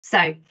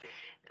So,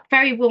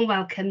 very warm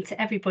welcome to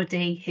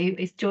everybody who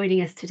is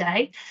joining us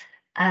today.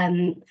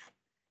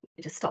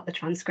 Just stop the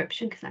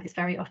transcription because that is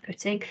very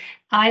off-putting.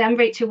 I am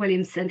Rachel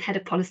Williamson, Head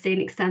of Policy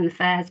and External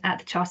Affairs at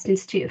the Chartered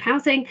Institute of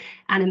Housing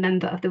and a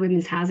member of the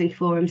Women's Housing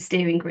Forum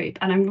Steering Group.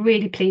 And I'm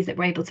really pleased that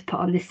we're able to put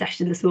on this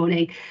session this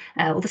morning,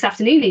 or this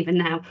afternoon even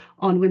now,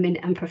 on women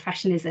and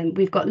professionalism.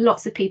 We've got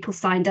lots of people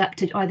signed up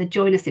to either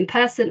join us in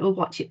person or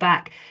watch it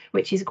back,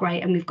 which is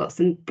great. And we've got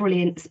some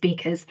brilliant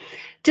speakers.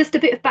 Just a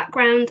bit of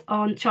background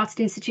on Chartered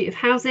Institute of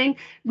Housing.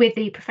 We're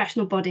the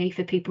professional body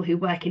for people who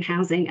work in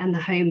housing and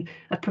the home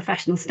of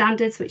professional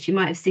standards, which you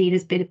might have seen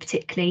has been a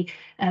particularly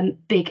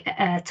big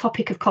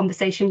topic of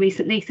conversation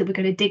recently. So we're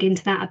going to dig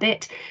into that a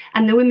bit.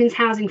 And the Women's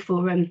Housing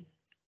Forum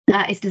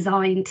is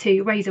designed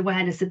to raise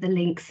awareness of the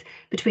links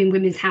between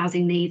women's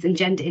housing needs and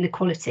gender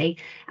inequality,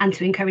 and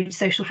to encourage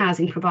social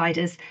housing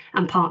providers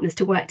and partners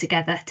to work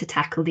together to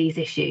tackle these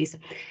issues.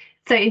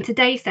 So in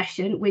today's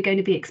session, we're going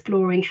to be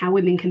exploring how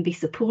women can be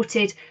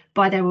supported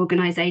by their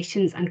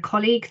organisations and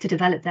colleagues to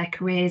develop their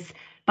careers,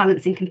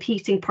 balancing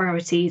competing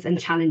priorities and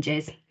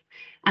challenges.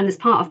 And as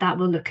part of that,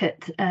 we'll look at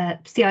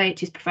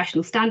CIH's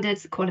professional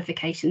standards,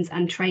 qualifications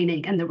and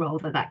training and the role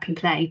that can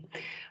play.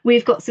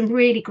 We've got some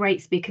really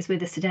great speakers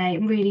with us today.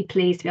 I'm really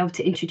pleased to be able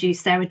to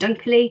introduce Sarah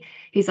Dunkerley,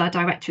 who's our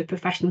Director of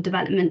Professional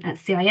Development at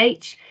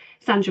CIH,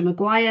 Sandra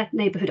Maguire,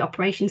 Neighbourhood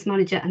Operations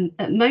Manager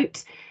at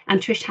Moat, and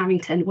Trish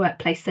Harrington,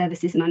 Workplace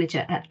Services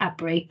Manager at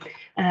Adbury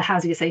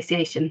Housing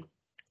Association.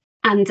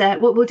 And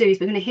what we'll do is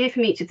we're going to hear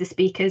from each of the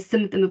speakers.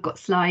 Some of them have got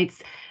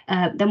slides.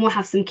 Then we'll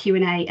have some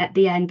Q&A at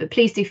the end, but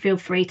please do feel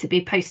free to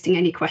be posting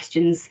any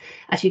questions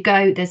as you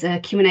go. There's a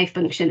Q&A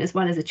function as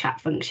well as a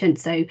chat function,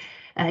 so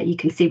you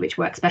can see which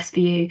works best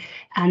for you.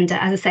 And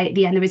as I say, at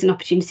the end, there is an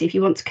opportunity if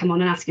you want to come on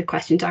and ask a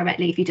question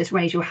directly. If you just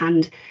raise your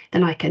hand,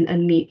 then I can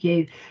unmute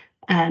you.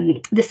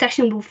 The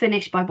session will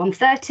finish by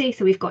 1:30,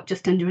 so we've got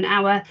just under an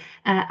hour,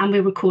 and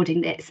we're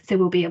recording this, so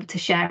we'll be able to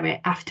share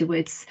it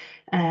afterwards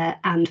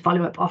and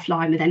follow up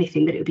offline with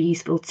anything that it would be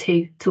useful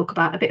to talk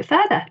about a bit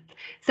further.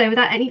 So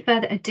without any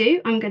further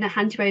ado, I'm going to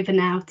hand you over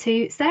now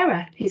to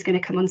Sarah, who's going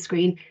to come on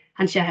screen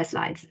and share her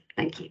slides.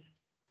 Thank you.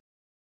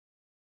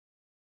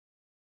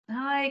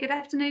 Hi, good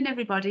afternoon,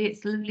 everybody.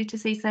 It's lovely to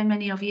see so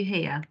many of you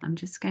here. I'm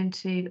just going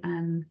to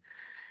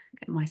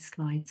get my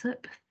slides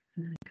up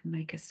and I can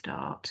make a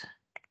start.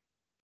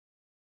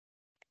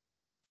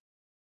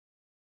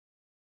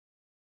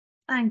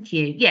 Thank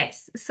you.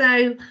 Yes,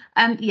 so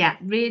yeah,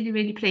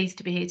 really pleased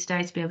to be here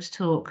today to be able to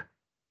talk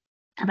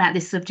about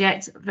this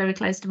subject. Very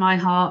close to my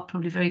heart,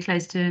 probably very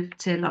close to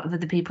a lot of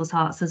other people's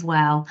hearts as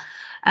well.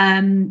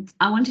 I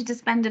wanted to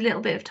spend a little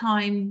bit of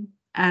time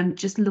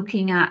just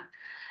looking at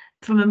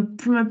from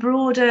a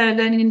broader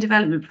learning and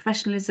development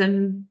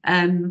professionalism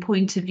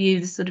point of view,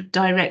 the sort of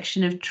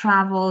direction of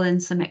travel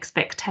and some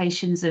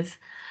expectations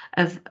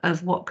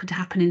of what could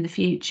happen in the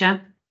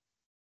future.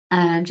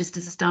 Just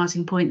as a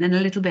starting point, then a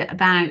little bit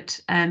about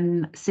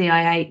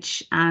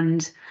CIH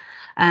and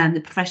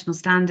the professional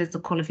standards, the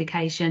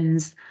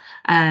qualifications,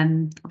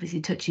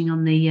 obviously touching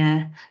on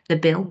the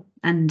bill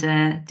and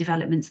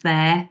developments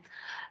there,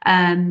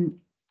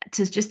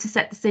 just to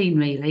set the scene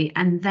really.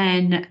 And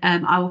then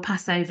I will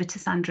pass over to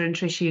Sandra and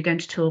Trish, who are going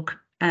to talk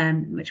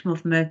much more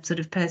from a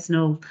sort of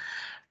personal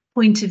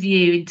point of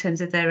view in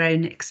terms of their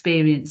own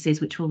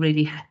experiences, which will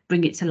really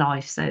bring it to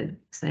life. So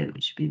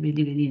it should be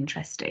really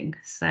interesting.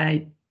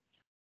 So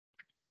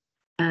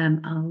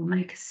I'll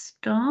make a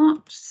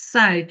start.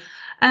 So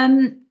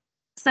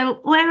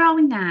where are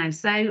we now?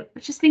 So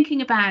just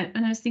thinking about,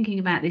 when I was thinking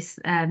about this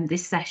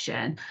this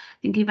session,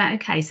 thinking about,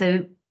 okay,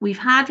 so we've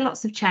had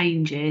lots of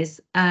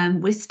changes.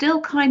 We're still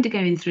kind of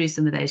going through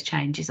some of those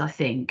changes, I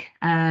think,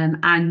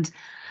 and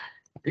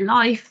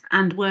life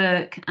and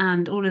work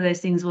and all of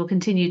those things will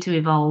continue to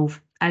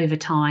evolve over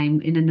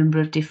time in a number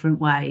of different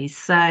ways.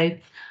 So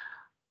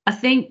I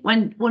think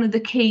one of the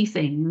key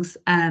things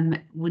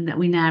that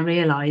we now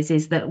realise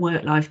is that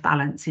work-life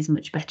balance is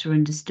much better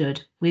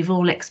understood. We've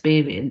all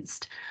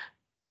experienced,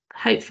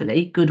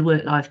 hopefully, good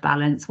work-life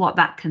balance, what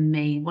that can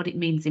mean, what it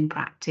means in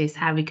practice,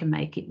 how we can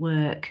make it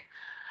work,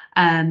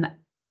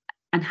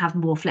 and have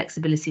more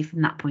flexibility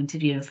from that point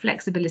of view. And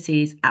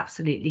flexibility is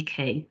absolutely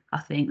key. I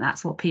think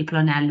that's what people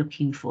are now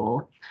looking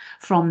for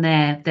from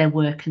their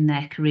work and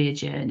their career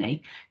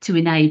journey, to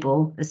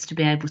enable us to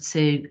be able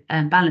to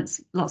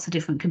balance lots of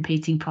different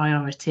competing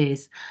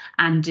priorities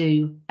and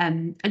do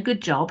a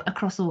good job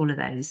across all of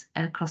those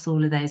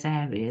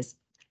areas,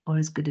 or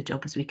as good a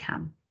job as we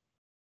can.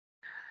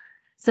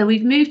 So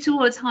we've moved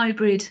towards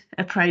hybrid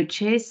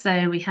approaches.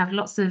 So we have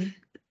lots of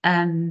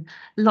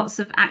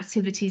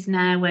activities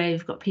now where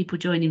you've got people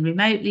joining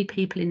remotely,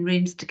 people in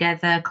rooms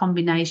together,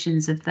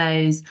 combinations of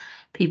those,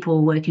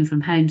 people working from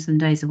home some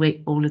days a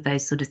week, all of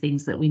those sort of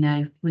things that we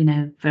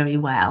know very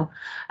well.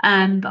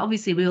 But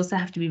obviously we also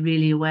have to be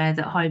really aware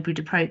that hybrid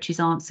approaches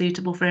aren't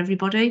suitable for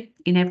everybody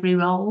in every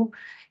role.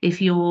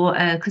 If you're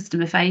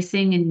customer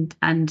facing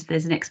and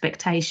there's an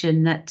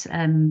expectation that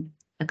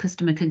a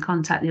customer can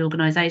contact the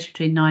organisation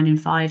between 9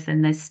 and 5,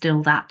 then there's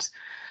still that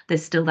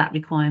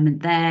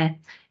requirement there.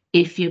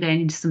 if you're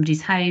going into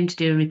somebody's home to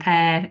do a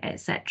repair,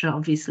 etc.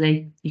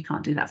 Obviously, you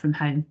can't do that from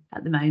home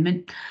at the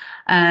moment.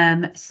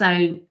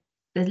 So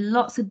there's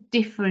lots of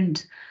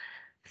different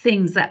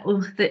things that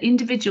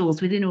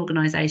individuals within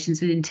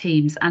organisations, within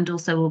teams, and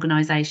also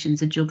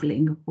organisations are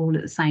juggling all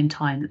at the same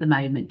time at the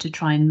moment to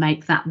try and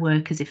make that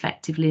work as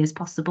effectively as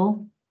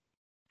possible,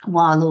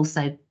 while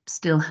also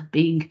still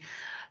being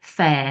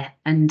fair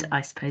and,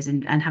 I suppose,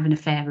 and having a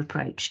fair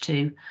approach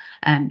to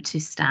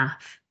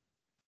staff.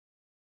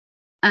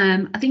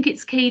 I think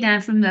it's key now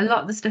from a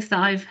lot of the stuff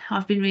that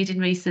I've been reading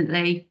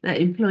recently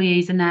that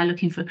employees are now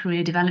looking for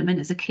career development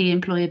as a key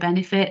employer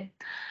benefit.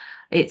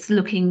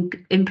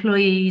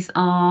 Employees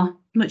are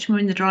much more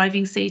in the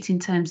driving seat in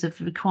terms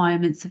of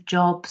requirements of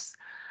jobs,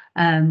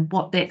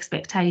 what the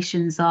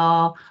expectations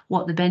are,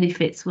 what the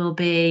benefits will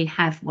be,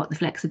 what the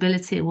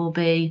flexibility will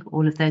be,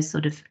 all of those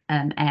sort of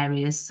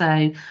areas.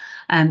 So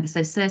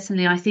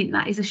certainly I think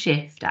that is a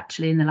shift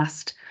actually in the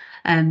last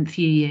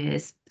few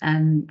years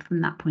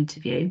from that point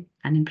of view,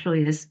 and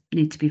employers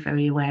need to be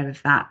very aware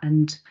of that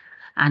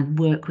and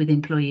work with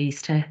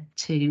employees to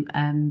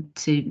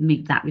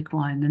meet that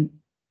requirement.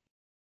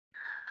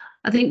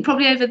 I think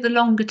probably over the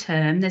longer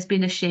term, there's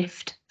been a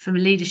shift from a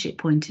leadership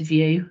point of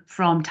view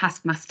from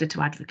taskmaster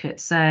to advocate.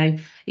 So it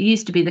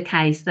used to be the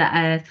case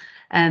that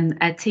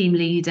a team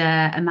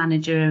leader, a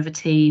manager of a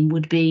team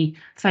would be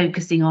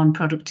focusing on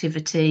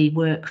productivity,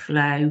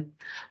 workflow,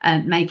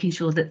 making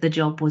sure that the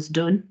job was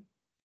done.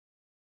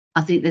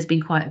 I think there's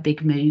been quite a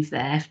big move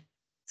there.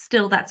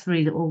 Still, that's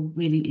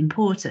really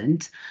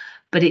important,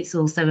 but it's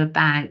also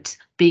about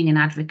being an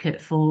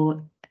advocate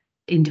for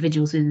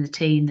individuals in the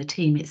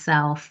team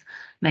itself,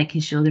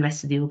 making sure the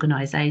rest of the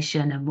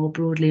organisation and more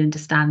broadly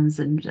understands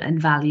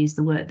and values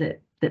the work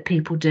that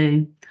people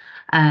do,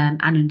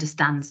 and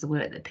understands the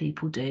work that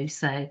people do.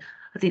 So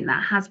I think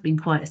that has been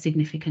quite a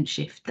significant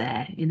shift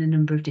there in a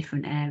number of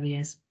different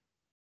areas.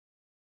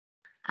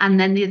 And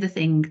then the other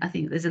thing I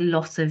think there's a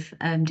lot of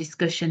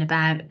discussion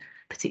about,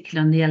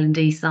 particularly on the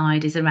L&D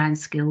side, is around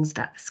skills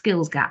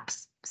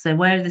gaps. So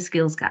where are the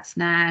skills gaps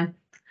now,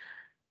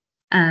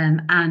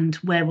 and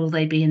where will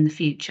they be in the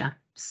future?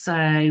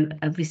 So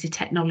obviously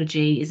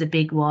technology is a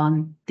big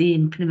one. The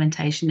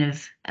implementation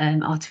of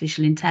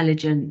artificial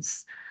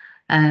intelligence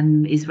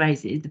is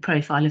raised. The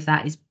profile of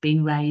that is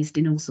being raised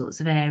in all sorts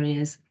of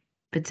areas,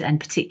 and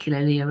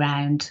particularly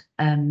around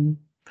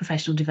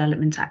professional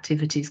development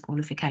activities,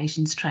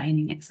 qualifications,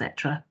 training,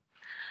 etc.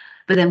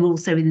 But then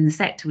also within the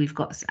sector, we've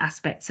got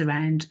aspects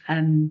around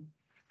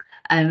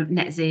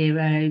net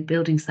zero,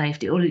 building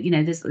safety. All, you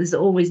know, there's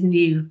always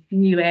new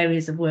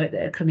areas of work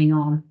that are coming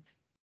on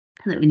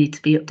that we need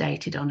to be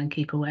updated on and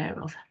keep aware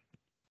of.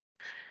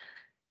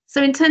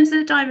 So in terms of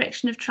the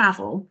direction of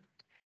travel,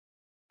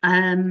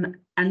 and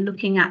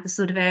looking at the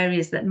sort of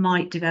areas that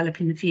might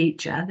develop in the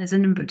future, there's a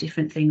number of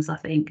different things, I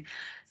think.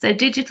 So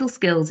digital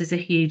skills is a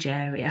huge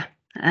area,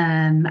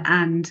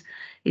 and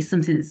is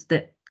something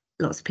that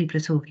lots of people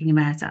are talking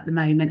about at the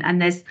moment.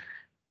 And there's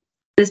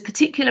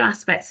particular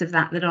aspects of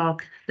that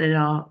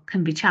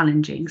can be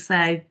challenging.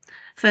 So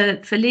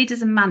for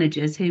leaders and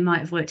managers who might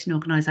have worked in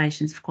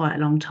organisations for quite a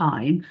long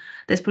time,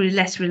 there's probably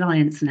less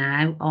reliance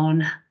now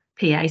on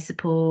PA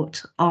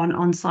support, on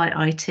on-site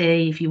IT.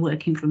 If you're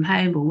working from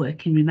home or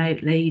working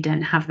remotely, you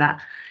don't have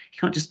that. You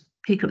can't just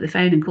pick up the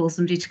phone and call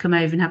somebody to come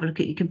over and have a look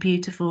at your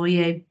computer for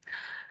you.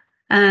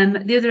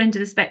 The other end of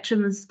the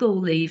spectrum is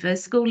school leavers.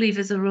 School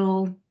leavers are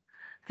all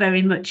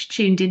very much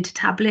tuned into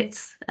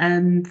tablets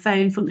and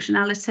phone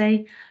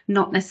functionality,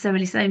 not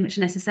necessarily so much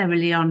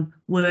on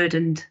Word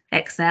and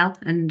Excel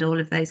and all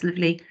of those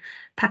lovely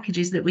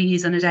packages that we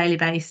use on a daily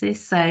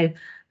basis. So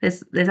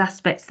there's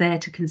aspects there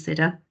to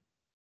consider.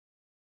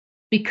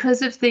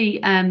 Because of the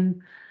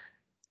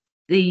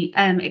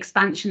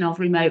expansion of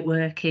remote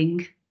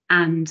working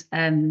and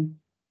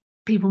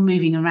people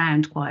moving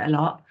around quite a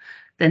lot,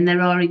 then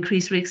there are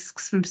increased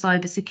risks from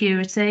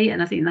cybersecurity,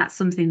 and I think that's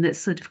something that's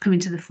sort of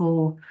coming to the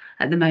fore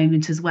at the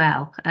moment as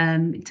well,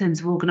 in terms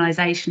of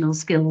organisational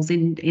skills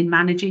in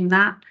managing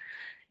that,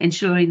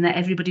 ensuring that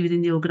everybody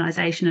within the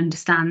organisation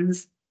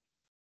understands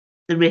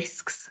the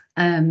risks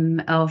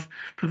of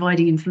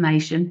providing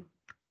information.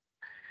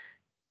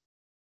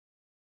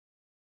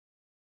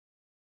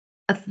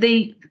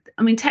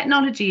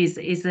 Technology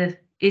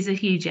is a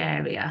huge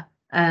area,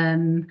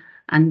 and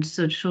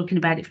sort of talking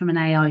about it from an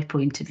AI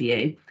point of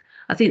view,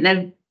 I think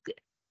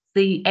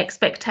the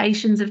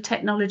expectations of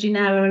technology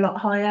now are a lot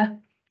higher,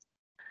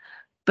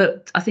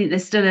 but I think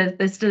there's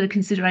still a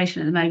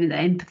consideration at the moment that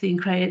empathy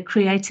and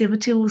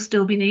creativity will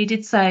still be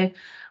needed. So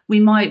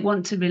we might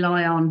want to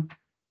rely on,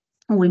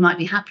 or we might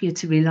be happier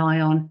to rely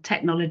on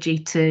technology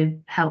to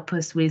help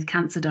us with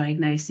cancer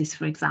diagnosis,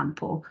 for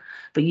example,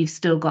 but you've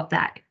still got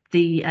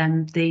the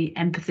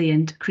empathy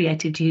and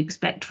creativity you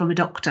expect from a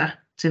doctor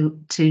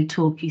to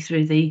talk you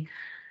through the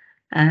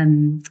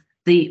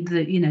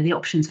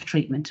options for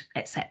treatment,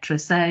 etc.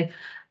 So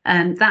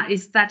that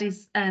is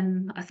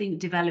I think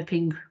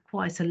developing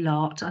quite a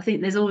lot. I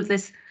think there's always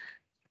this.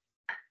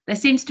 There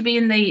seems to be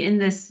in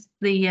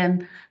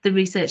the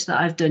research that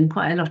I've done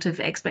quite a lot of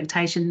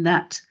expectation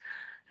that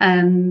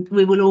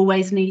We will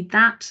always need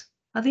that.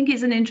 I think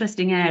it's an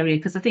interesting area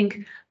because I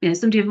think, you know,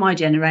 somebody of my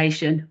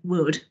generation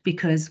would,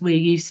 because we're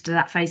used to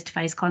that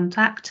face-to-face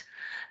contact.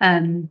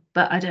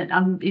 But I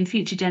don't, in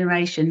future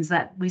generations,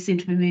 that we seem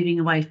to be moving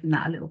away from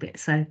that a little bit.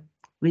 So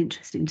we're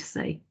interesting to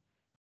see.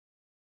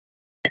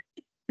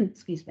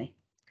 Excuse me.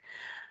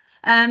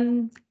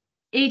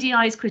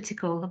 EDI is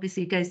critical.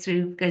 Obviously, it goes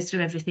through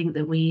everything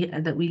that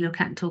we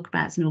look at and talk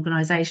about as an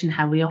organisation,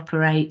 how we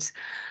operate.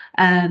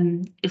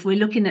 If we're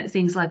looking at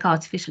things like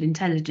artificial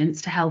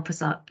intelligence to help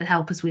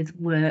us with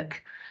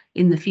work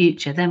in the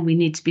future, then we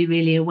need to be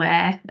really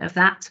aware of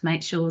that to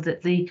make sure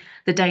that the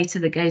data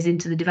that goes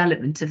into the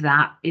development of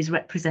that is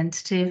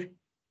representative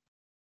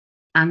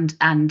and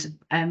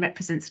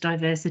represents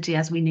diversity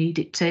as we need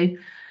it to,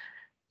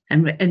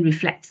 and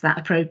reflects that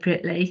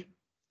appropriately.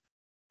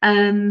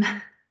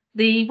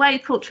 The way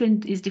culture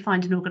is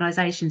defined in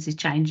organisations is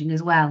changing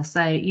as well.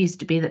 So it used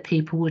to be that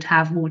people would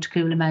have water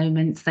cooler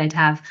moments, they'd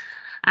have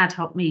ad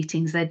hoc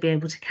meetings, they'd be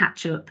able to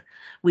catch up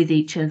with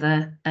each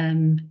other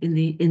in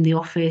the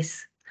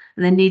office.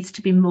 And there needs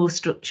to be more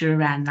structure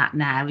around that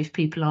now if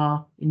people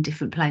are in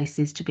different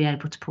places, to be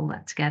able to pull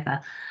that together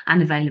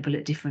and available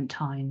at different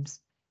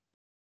times.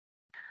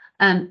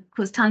 Of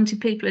course,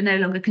 talented people are no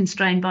longer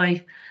constrained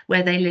by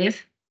where they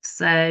live.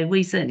 So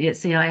we certainly at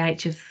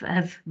CIH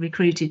have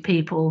recruited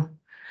people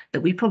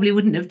that we probably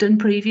wouldn't have done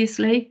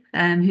previously,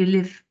 who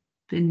live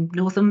in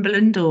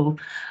Northumberland or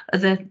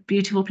other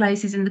beautiful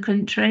places in the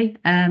country.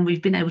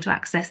 We've been able to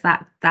access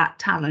that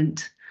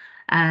talent,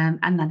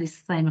 and that is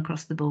the same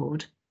across the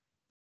board.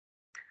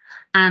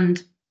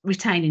 And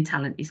retaining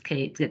talent is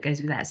key. It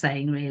goes without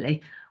saying,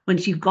 really.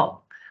 Once you've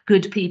got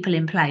good people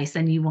in place,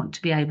 then you want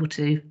to be able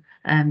to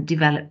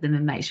develop them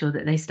and make sure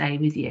that they stay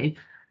with you,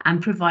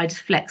 and provide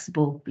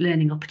flexible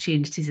learning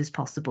opportunities as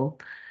possible.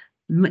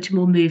 Much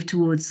more move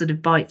towards sort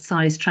of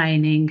bite-sized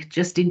training,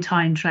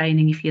 just-in-time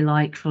training, if you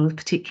like, for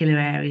particular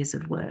areas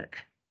of work.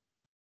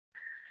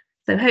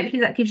 So hopefully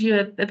that gives you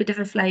a bit of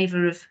a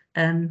flavour of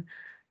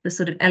the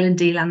sort of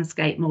L&D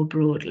landscape more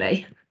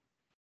broadly.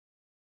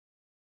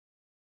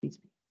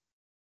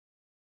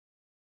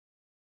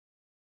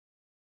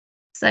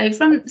 So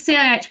from the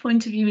CIH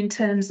point of view, in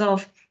terms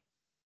of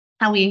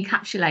how we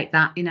encapsulate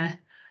that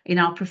in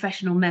our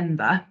professional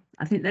member,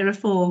 I think there are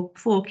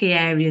four key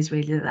areas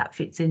really that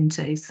fits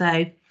into.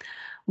 So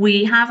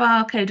we have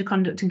our code of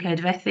conduct and code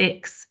of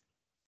ethics.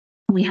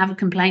 We have a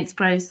complaints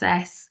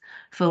process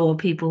for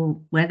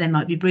people where there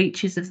might be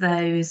breaches of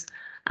those,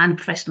 and a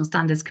professional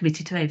standards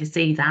committee to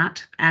oversee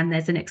that. And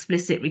there's an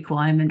explicit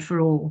requirement for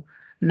all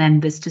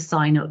members to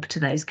sign up to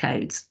those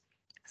codes.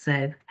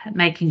 So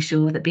making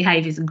sure that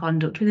behaviours and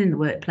conduct within the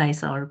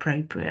workplace are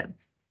appropriate.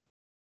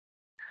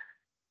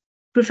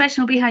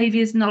 Professional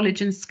behaviours,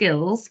 knowledge and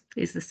skills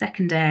is the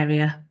second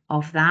area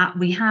of that.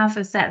 We have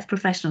a set of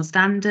professional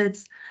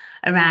standards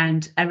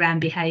around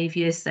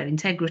behaviours, so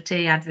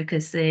integrity,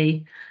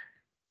 advocacy,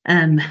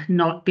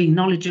 not being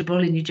knowledgeable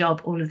in your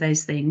job, all of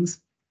those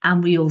things.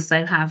 And we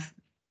also have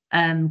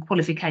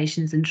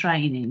qualifications and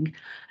training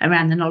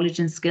around the knowledge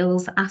and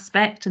skills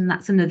aspect, and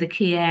that's another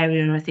key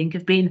area, I think,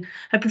 of being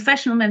a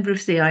professional member of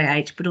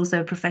CIH, but also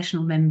a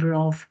professional member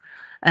of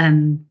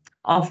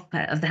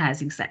the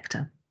housing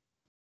sector.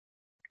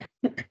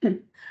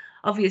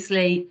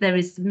 Obviously, there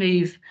is the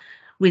move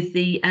with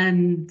the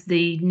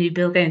new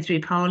bill going through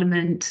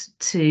Parliament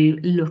to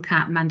look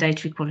at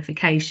mandatory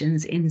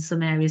qualifications in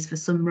some areas for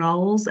some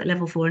roles at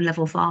level 4 and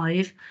level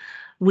 5.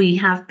 We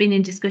have been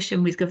in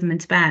discussion with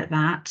government about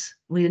that.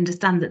 We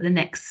understand that the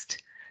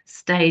next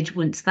stage,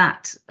 once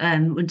that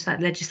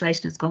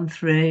legislation has gone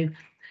through,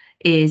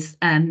 is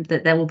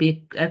that there will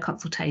be a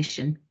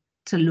consultation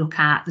to look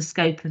at the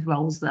scope of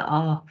roles that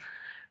are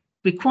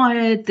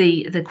required,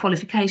 the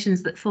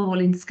qualifications that fall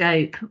in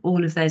scope,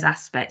 all of those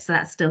aspects. So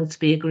that's still to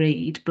be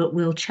agreed, but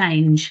will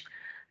change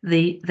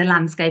the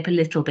landscape a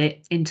little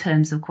bit in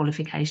terms of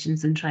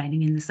qualifications and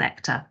training in the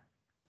sector.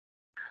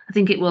 I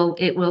think it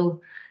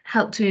will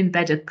help to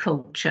embed a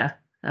culture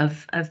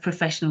of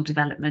professional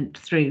development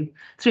through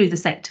the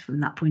sector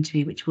from that point of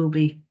view,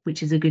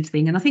 which is a good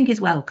thing, and I think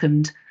is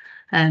welcomed,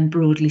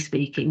 broadly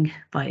speaking,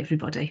 by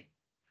everybody.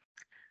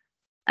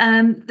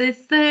 The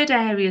third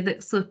area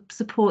that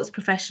supports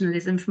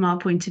professionalism from our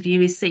point of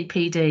view is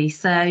CPD.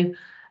 So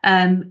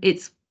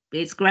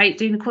it's great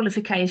doing a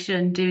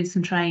qualification, doing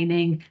some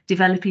training,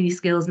 developing your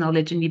skills,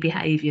 knowledge and your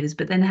behaviours,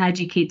 but then how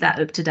do you keep that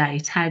up to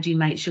date? How do you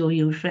make sure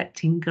you're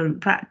reflecting current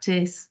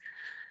practice,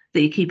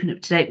 that you're keeping up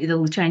to date with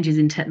all the changes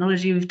in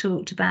technology we've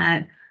talked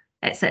about,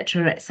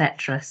 etc.,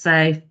 etc.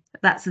 So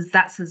that's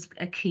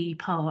a key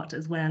part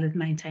as well of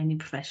maintaining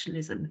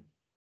professionalism.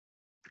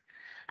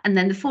 And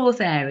then the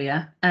fourth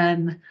area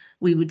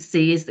we would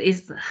see is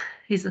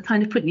the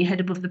kind of putting your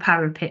head above the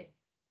parapet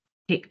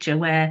picture,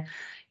 where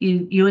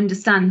you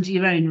understand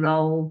your own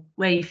role,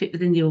 where you fit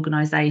within the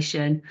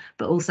organisation,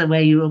 but also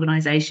where your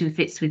organisation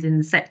fits within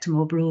the sector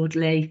more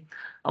broadly,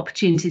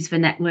 opportunities for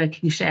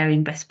networking,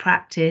 sharing best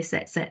practice,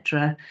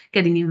 etc.,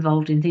 getting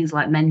involved in things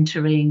like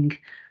mentoring,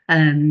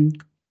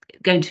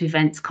 going to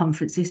events,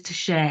 conferences to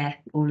share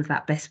all of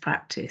that best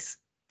practice.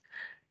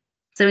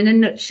 So in a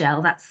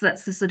nutshell, that's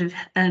the sort of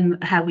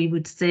how we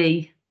would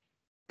see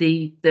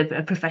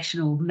a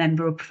professional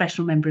member or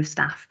professional member of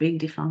staff being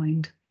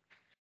defined.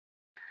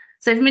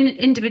 So from an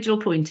individual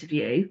point of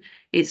view,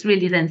 it's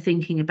really then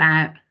thinking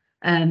about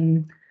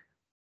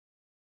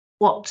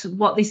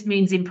what this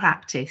means in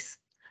practice.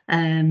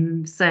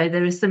 So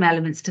there are some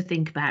elements to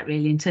think about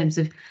really in terms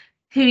of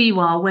who you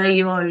are, where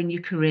you are in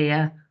your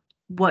career,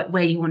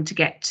 where you want to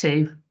get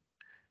to,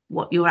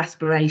 what your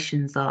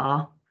aspirations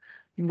are,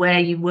 where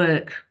you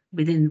work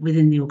within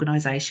the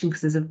organisation,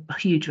 because there's a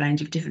huge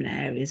range of different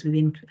areas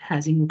within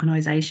housing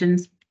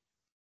organisations,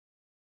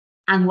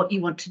 and what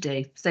you want to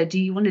do. So do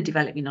you want to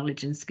develop your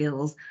knowledge and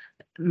skills,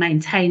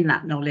 maintain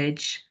that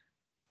knowledge,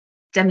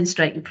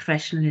 demonstrate your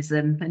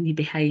professionalism and your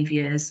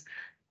behaviours,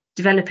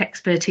 develop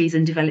expertise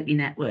and develop your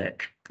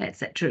network,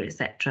 etc.,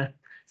 etc.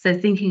 So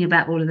thinking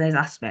about all of those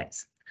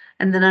aspects.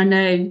 And then I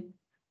know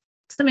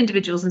some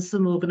individuals and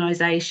some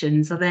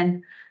organisations are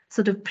then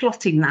sort of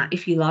plotting that,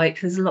 if you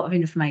like. There's a lot of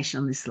information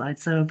on this slide,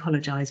 so I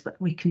apologise, but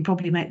we can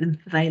probably make them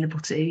available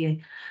to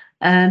you.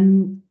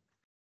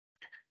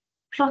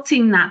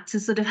 Plotting that to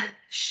sort of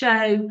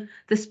show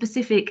the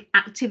specific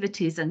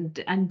activities and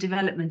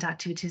development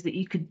activities that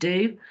you could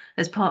do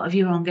as part of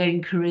your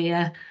ongoing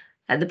career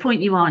at the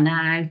point you are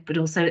now, but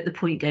also at the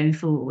point going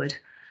forward.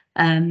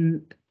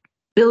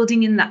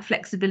 Building in that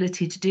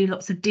flexibility to do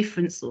lots of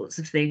different sorts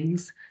of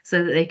things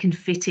so that they can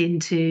fit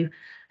into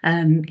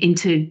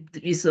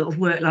your sort of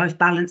work-life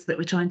balance that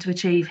we're trying to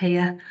achieve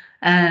here,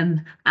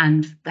 and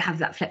have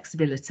that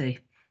flexibility.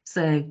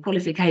 So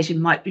qualification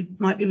might be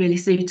really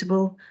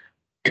suitable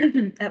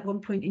at one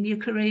point in your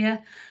career,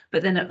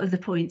 but then at other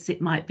points it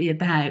might be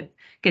about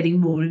getting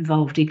more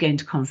involved in going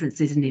to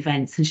conferences and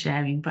events and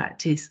sharing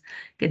practice,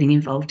 getting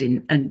involved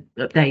in and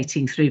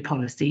updating through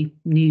policy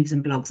news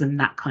and blogs and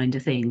that kind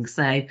of thing.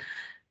 So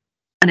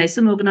I know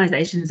some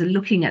organisations are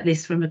looking at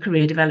this from a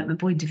career development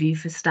point of view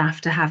for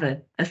staff to have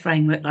a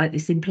framework like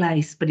this in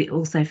place, but it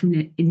also from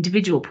an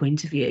individual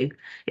point of view,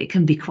 it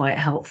can be quite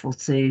helpful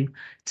to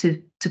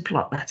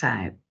plot that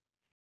out.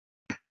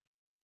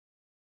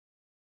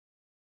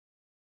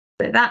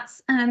 So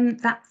that's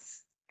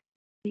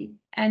the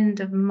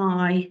end of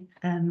my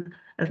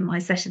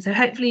session. So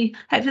hopefully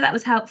that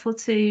was helpful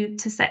to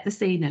set the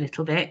scene a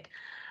little bit.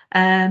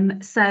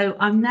 So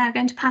I'm now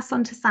going to pass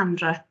on to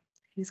Sandra,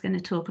 who's going to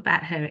talk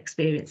about her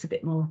experience a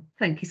bit more.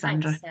 Thank you,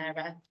 Sandra. Thanks,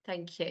 Sarah.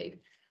 Thank you.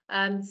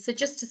 So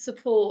just to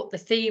support the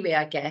theory,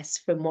 I guess,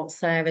 from what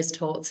Sarah's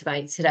talked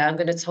about today, I'm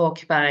going to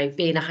talk about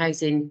being a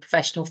housing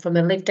professional from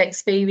a lived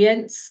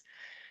experience.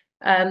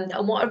 And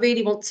what I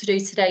really want to do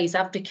today is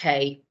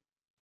advocate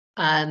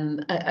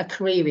a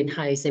career in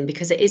housing,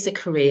 because it is a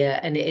career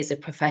and it is a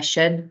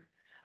profession,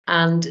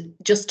 and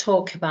just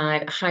talk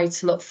about how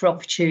to look for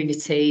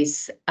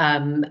opportunities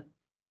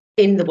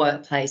in the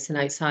workplace and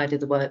outside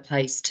of the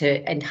workplace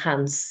to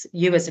enhance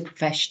you as a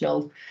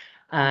professional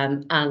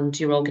and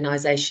your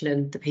organisation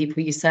and the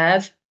people you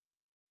serve.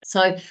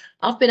 So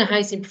I've been a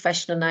housing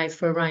professional now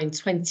for around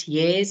 20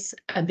 years,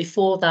 and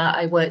before that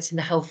I worked in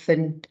the health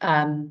and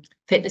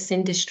fitness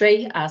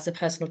industry as a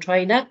personal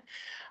trainer.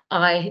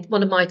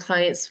 One of my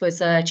clients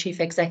was a chief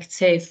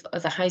executive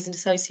of a housing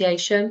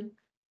association,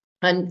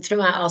 and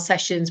throughout our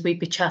sessions we'd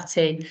be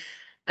chatting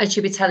and she'd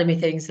be telling me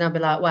things and I'd be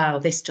like, wow,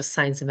 this just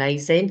sounds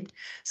amazing.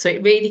 So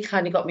it really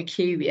kind of got me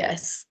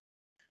curious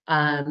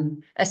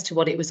as to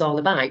what it was all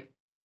about.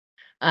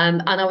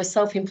 And I was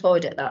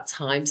self-employed at that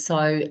time,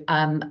 so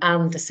and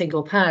a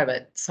single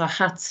parent, so I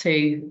had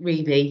to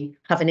really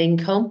have an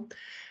income.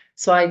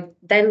 So I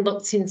then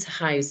looked into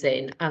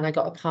housing and I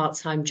got a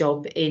part-time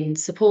job in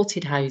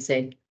supported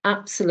housing.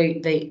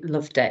 Absolutely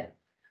loved it.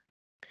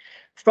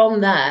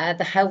 From there,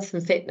 the health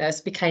and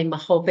fitness became my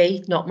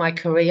hobby, not my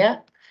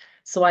career.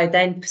 So I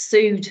then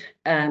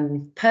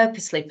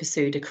purposely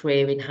pursued a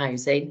career in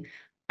housing.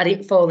 I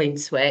didn't fall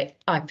into it,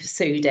 I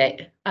pursued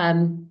it.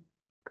 And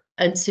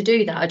to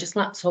do that, I just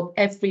lapped up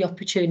every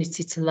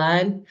opportunity to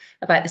learn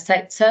about the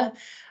sector.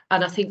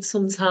 And I think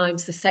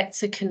sometimes the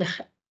sector can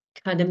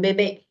kind of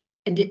mimic,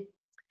 and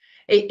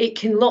it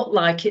can look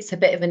like it's a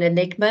bit of an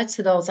enigma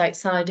to those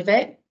outside of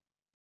it.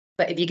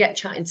 But if you get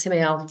chatting to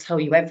me, I'll tell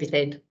you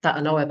everything that I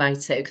know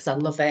about it, because I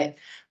love it.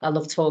 I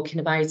love talking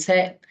about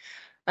it.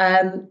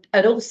 And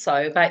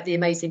also about the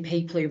amazing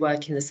people who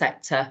work in the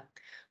sector.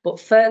 But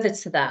further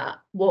to that,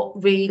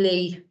 what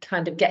really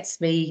kind of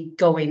gets me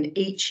going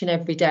each and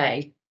every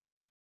day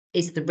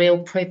is the real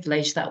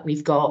privilege that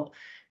we've got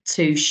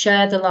to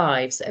share the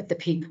lives of the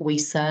people we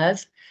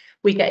serve.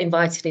 We get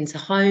invited into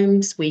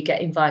homes, we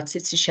get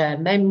invited to share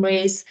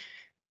memories.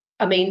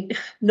 I mean,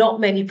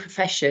 not many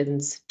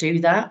professions do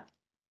that.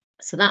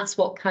 So that's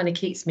what kind of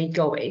keeps me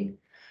going.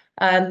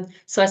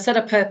 So I said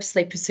I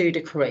purposely pursued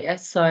a career.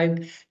 So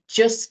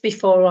just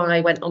before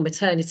I went on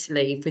maternity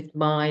leave with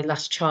my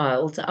last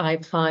child, I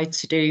applied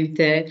to do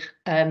the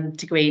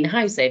degree in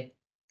housing,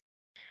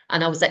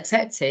 and I was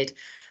accepted.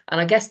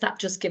 And I guess that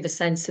just gives a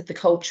sense of the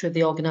culture of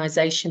the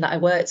organisation that I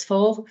worked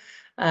for.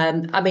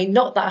 I mean,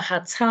 not that I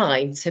had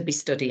time to be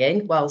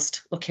studying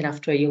whilst looking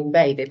after a young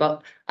baby,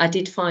 but I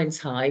did find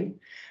time.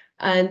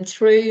 And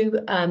through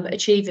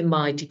achieving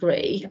my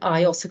degree,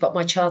 I also got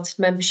my chartered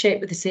membership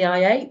with the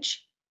CIH.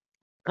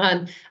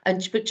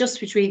 But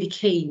just was really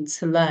keen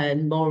to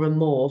learn more and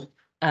more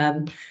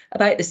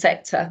about the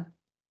sector.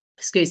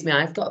 Excuse me,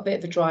 I've got a bit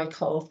of a dry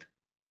cough.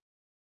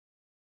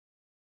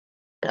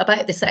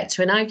 About the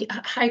sector and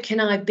how can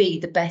I be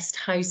the best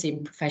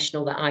housing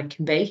professional that I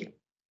can be?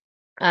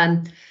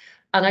 And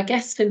I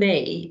guess for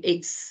me,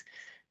 it's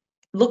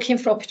looking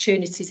for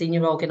opportunities in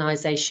your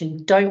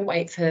organisation. Don't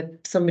wait for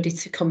somebody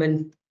to come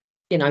and,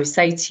 you know,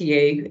 say to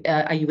you,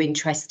 are you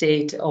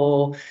interested?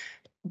 Or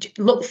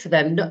look for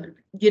them,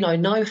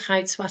 know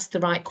how to ask the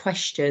right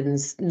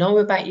questions, know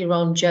about your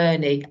own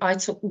journey. I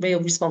took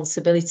real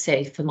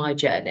responsibility for my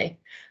journey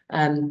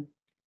and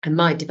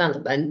my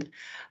development.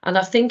 And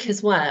I think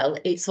as well,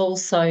 it's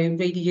also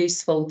really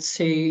useful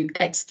to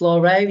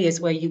explore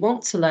areas where you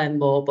want to learn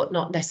more, but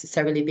not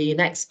necessarily be an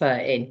expert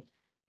in.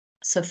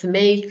 So for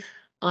me,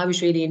 I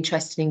was really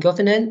interested in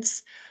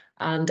governance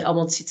and I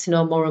wanted to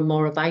know more and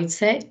more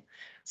about it.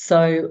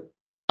 So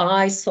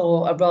I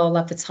saw a role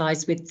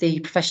advertised with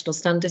the Professional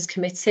Standards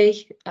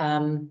Committee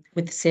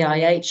with the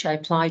CIH. I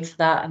applied for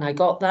that and I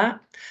got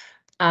that.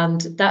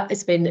 And that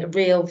has been a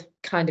real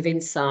kind of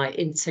insight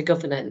into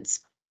governance,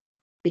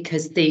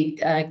 because the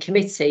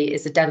committee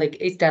is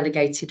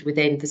delegated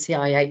within the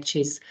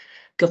CIH's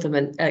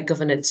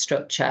governance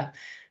structure.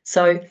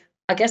 So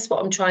I guess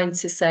what I'm trying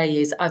to say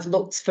is I've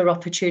looked for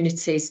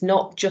opportunities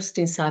not just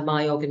inside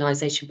my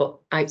organisation but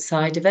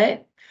outside of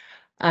it.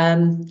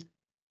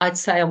 I'd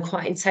say I'm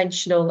quite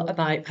intentional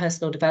about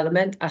personal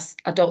development.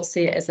 I don't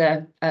see it as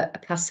a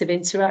passive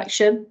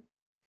interaction.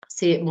 I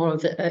see it more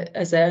of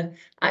as an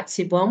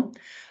active one.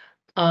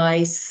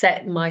 I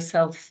set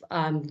myself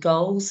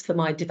goals for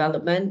my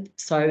development.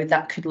 So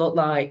that could look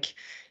like,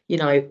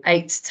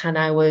 8 to 10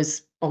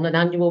 hours on an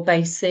annual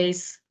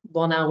basis,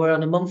 1 hour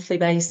on a monthly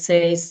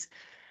basis.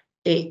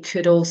 It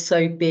could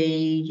also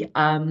be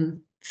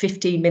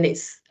 15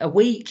 minutes a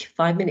week,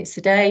 5 minutes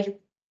a day.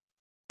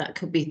 That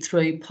could be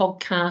through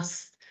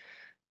podcasts,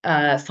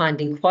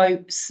 finding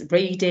quotes,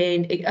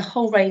 reading, a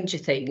whole range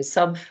of things.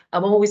 So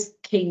I'm always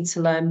keen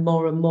to learn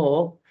more and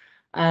more.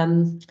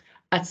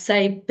 I'd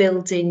say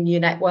building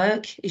your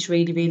network is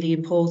really, really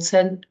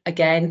important.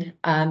 Again,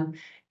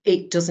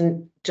 it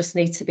doesn't just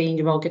need to be in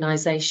your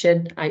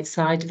organisation,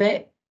 outside of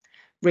it.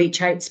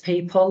 Reach out to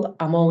people.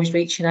 I'm always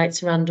reaching out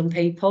to random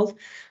people.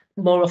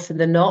 More often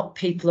than not,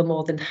 people are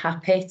more than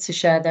happy to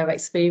share their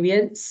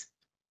experience.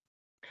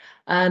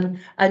 And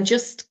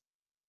just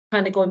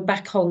kind of going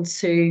back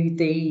onto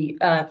the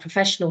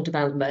professional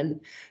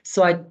development.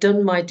 So I'd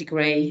done my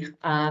degree.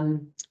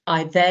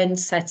 I then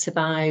set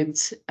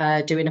about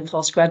doing a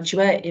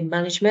postgraduate in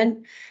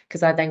management,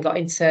 because I then got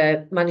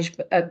into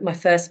my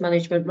first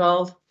management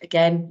role.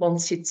 Again,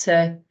 wanted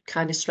to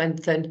kind of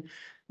strengthen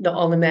not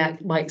only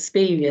my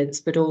experience,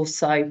 but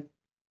also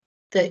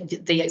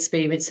the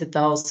experience of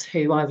those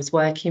who I was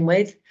working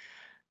with.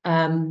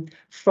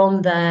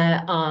 From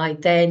there, I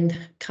then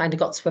kind of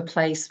got to a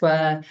place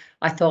where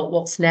I thought,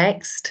 what's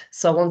next?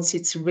 So I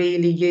wanted to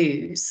really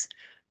use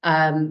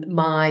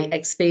my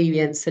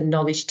experience and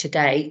knowledge to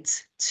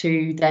date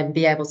to then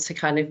be able to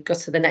kind of go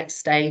to the next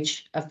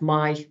stage of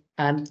my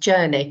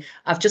journey.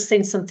 I've just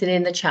seen something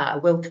in the chat. I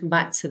will come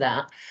back to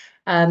that.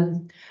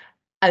 And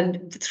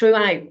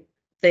throughout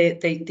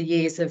the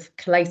years of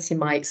collating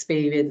my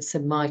experience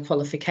and my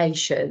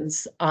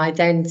qualifications, I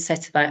then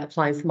set about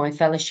applying for my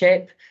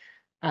fellowship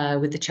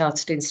with the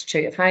Chartered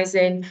Institute of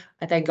Housing.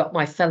 I then got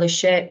my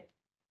fellowship,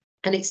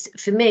 and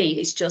for me,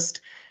 it's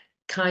just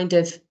kind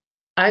of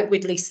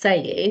outwardly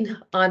saying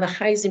I'm a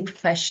housing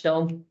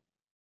professional.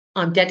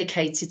 I'm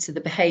dedicated to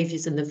the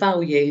behaviours and the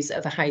values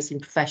of a housing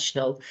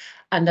professional,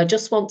 and I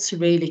just want to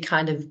really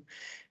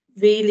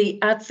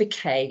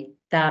advocate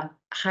that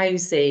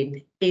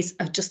housing is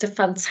just a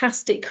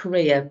fantastic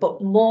career,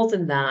 but more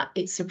than that,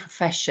 it's a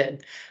profession.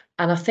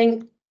 And I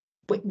think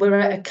we're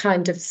at a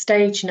kind of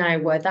stage now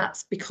where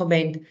that's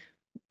becoming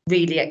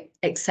really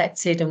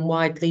accepted and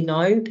widely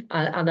known.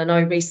 And I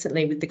know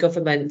recently with the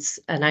government's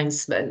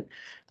announcement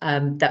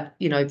that,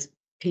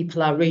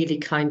 people are really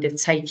kind of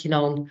taking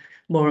on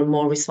more and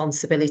more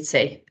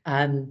responsibility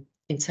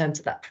in terms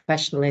of that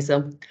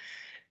professionalism.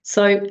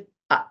 So,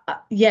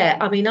 yeah,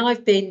 I mean,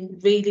 I've been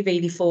really,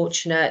 really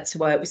fortunate to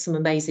work with some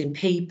amazing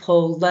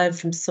people, learn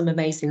from some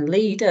amazing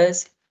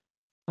leaders.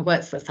 I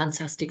work for a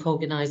fantastic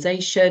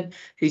organisation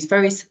who's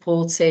very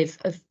supportive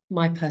of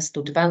my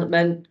personal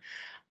development.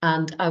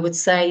 And I would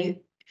say,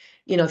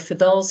 for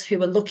those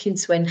who are looking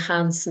to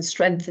enhance and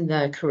strengthen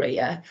their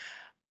career,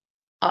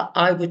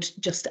 I would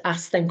just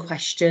ask them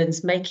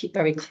questions, make it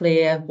very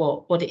clear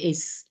what it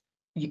is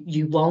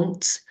you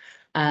want,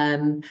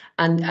 and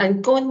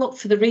go and look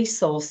for the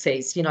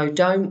resources.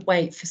 Don't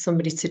wait for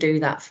somebody to do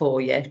that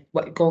for you.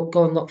 Go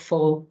and look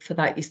for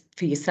that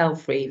for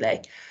yourself,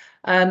 really.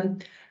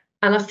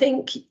 And I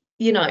think,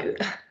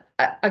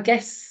 I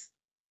guess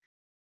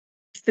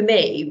for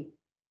me,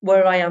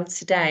 where I am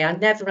today, I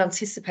never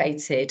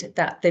anticipated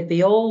that there'd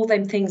be all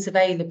them things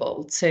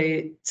available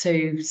to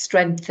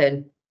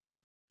strengthen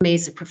me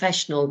as a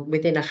professional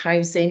within a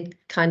housing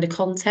kind of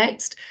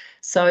context.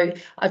 So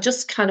I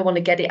just kind of want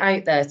to get it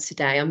out there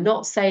today. I'm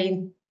not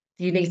saying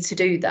you need to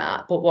do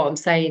that, but what I'm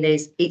saying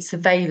is it's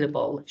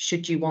available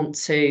should you want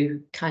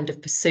to kind of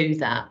pursue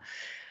that.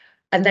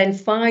 And then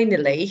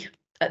finally,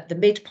 at the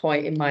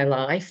midpoint in my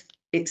life,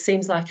 it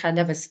seems like I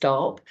never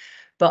stop,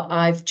 but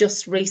I've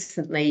just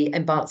recently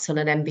embarked on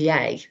an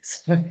MBA.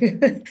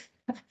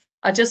 So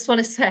I just want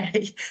to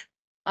say,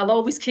 I'll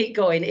always keep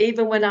going.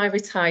 Even when I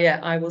retire,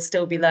 I will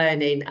still be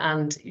learning,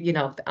 and, you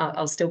know,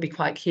 I'll still be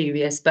quite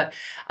curious. But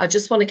I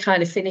just want to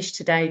kind of finish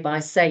today by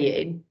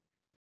saying,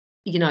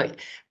 you know,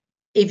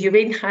 if you're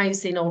in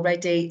housing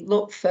already,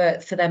 look for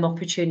them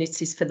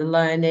opportunities for the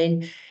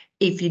learning.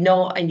 If you're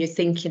not and you're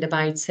thinking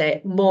about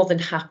it, more than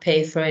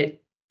happy for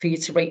you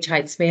to reach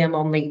out to me. I'm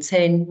on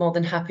LinkedIn, more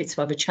than happy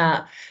to have a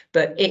chat.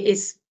 But it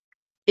is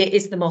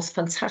the most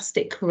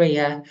fantastic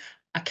career.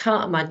 I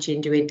can't imagine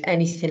doing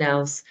anything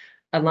else.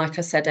 And like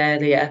I said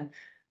earlier,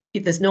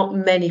 there's not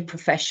many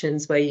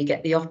professions where you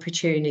get the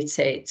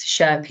opportunity to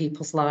share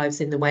people's lives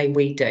in the way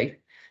we do.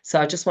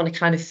 So I just want to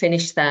kind of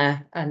finish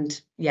there.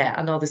 And yeah,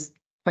 I know there's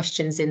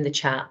questions in the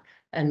chat,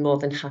 and more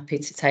than happy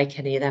to take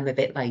any of them a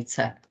bit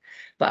later.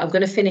 But I'm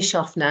going to finish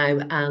off now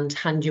and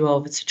hand you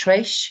over to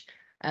Trish,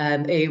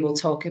 who will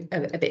talk a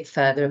bit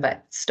further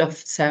about stuff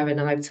Sarah and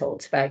I've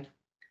talked about.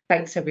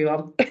 Thanks,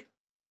 everyone.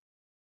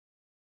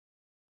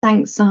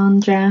 Thanks,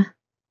 Sandra.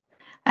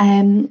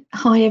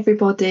 Hi,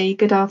 everybody.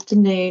 Good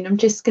afternoon. I'm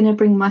just going to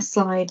bring my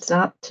slides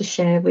up to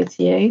share with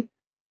you.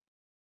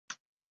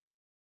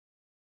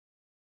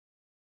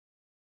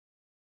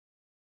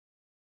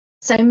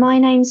 So my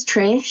name's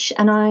Trish,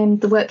 and I'm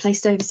the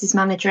Workplace Services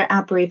Manager at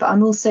Abbury, but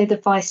I'm also the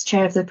Vice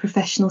Chair of the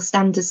Professional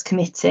Standards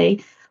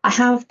Committee. I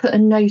have put a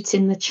note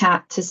in the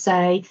chat to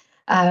say,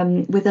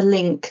 with a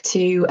link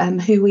to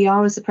who we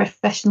are as a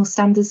Professional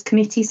Standards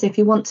Committee. So if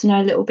you want to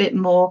know a little bit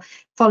more,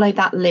 follow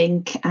that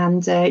link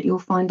and you'll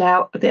find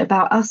out a bit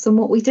about us and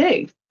what we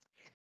do.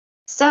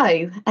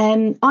 So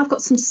I've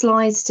got some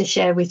slides to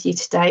share with you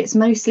today. It's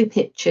mostly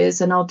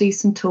pictures and I'll do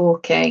some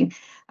talking.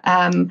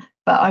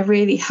 But I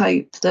really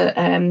hope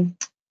that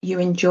you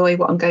enjoy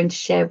what I'm going to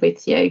share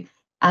with you.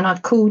 And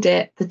I've called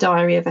it The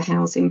Diary of a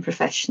Housing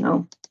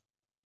Professional.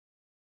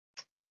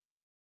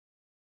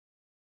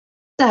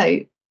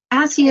 So,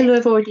 as you'll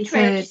have already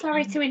heard...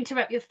 Sorry to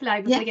interrupt your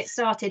flow before we get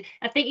started.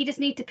 I think you just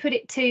need to put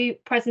it to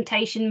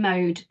presentation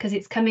mode because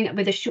it's coming up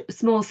with a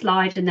small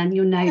slide and then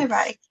your notes. Oh,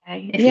 right,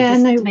 okay.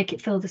 To make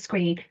it fill the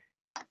screen.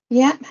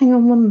 Yeah, hang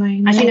on one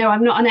moment. As you know,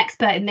 I'm not an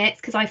expert in this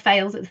because I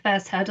failed at the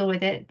first hurdle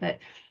with it, but...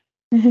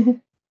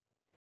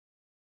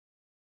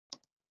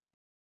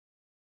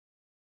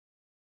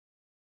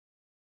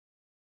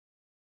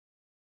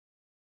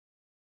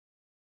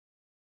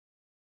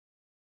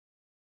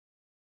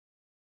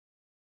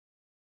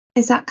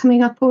 Is that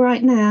coming up all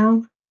right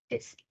now?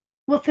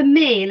 Well, for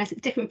me, unless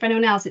it's different for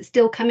anyone else, it's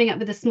still coming up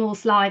with a small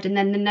slide and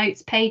then the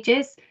notes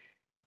pages.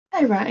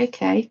 Oh, right,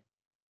 okay.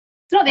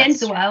 It's not the end of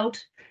the world,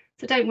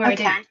 so don't worry.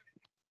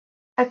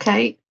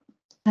 Okay.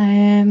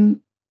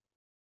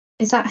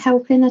 Is that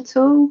helping at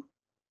all?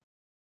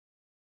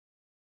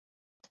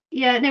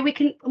 Yeah, no, we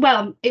can.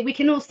 Well, we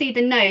can all see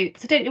the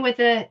notes. I don't know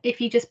whether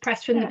if you just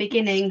press from the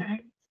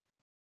beginning.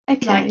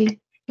 Okay. Like,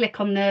 click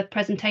on the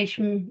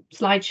presentation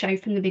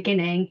slideshow from the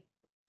beginning.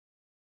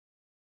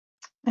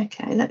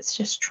 Okay, let's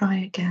just try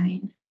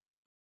again.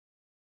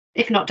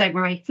 If not, don't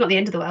worry. It's not the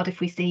end of the world if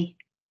we see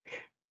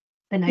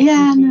the notes.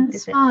 Yeah, no,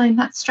 it's fine.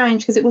 That's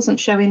strange because it wasn't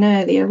showing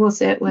earlier, was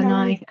it, when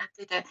I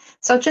did it?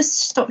 So I'll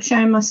just stop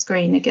sharing my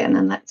screen again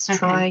and let's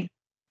try,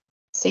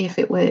 see if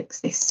it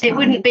works this time. It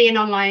wouldn't be an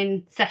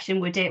online session,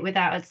 would it,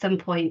 without at some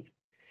point?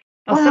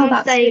 Or well,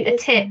 someone's saying a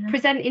tip,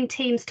 present in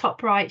Teams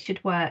top right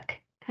should work.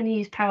 Can you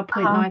use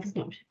PowerPoint Live as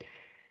an option?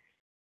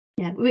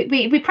 Yeah,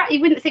 you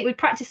wouldn't think we'd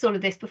practiced all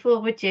of this before,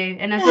 would you?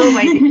 And as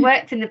always, it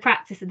works in the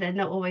practice and then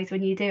not always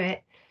when you do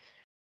it.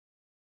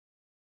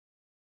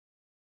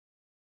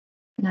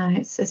 No,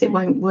 it says it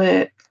won't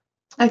work.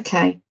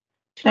 Okay.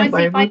 Shall I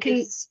see if I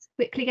can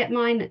quickly get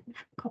mine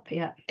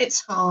copy up?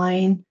 It's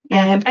fine.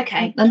 Yeah,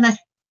 okay. Unless,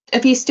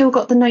 have you still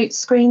got the notes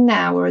screen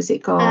now or is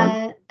it gone?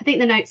 I think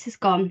the notes is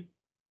gone.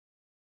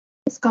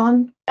 It's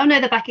gone? Oh no,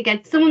 they're back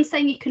again. Someone's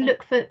saying you can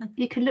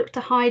look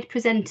to hide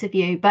presenter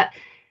view, but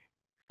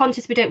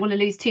conscious we don't want to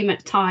lose too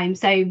much time,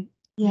 so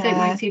don't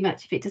worry too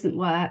much if it doesn't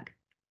work.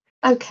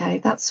 Okay,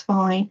 that's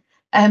fine.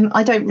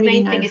 I don't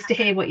really know. The main thing is to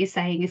hear what you're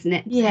saying, isn't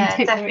it? Yeah,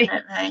 so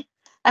definitely.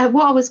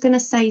 What I was going to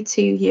say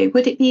to you,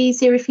 would it be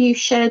easier if you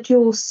shared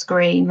your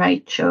screen,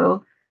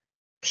 Rachel?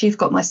 Because you've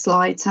got my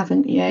slides,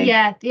 haven't you?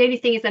 Yeah, the only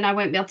thing is then I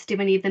won't be able to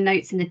do any of the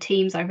notes in the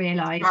Teams, I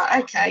realise.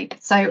 Right, okay.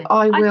 So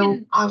I'll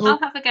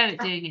have a go at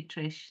doing it,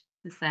 Trish.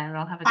 Sarah,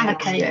 I'll have a go.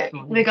 Okay,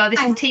 we got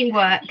this is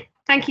teamwork.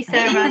 Thank you,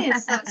 Sarah.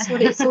 Yes, that's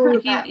what it's all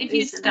about. If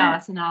you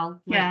start and I'll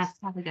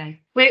have a go.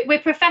 We're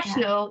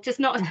professional, just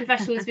not as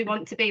professional as we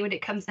want to be when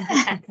it comes to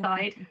the tech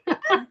side.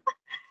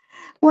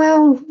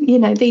 Well, you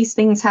know, these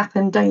things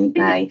happen, don't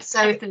they?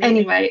 So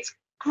anyway, it's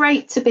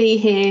great to be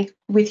here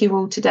with you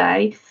all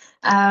today.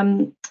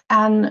 And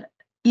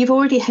you've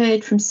already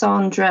heard from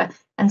Sandra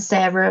and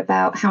Sarah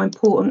about how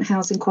important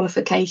housing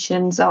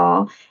qualifications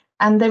are.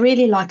 And they're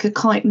really like a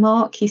kite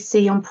mark you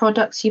see on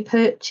products you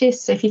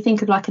purchase. So if you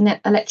think of like an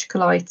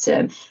electrical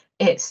item,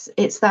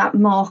 it's that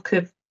mark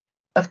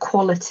of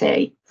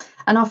quality.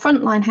 And our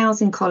frontline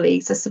housing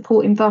colleagues are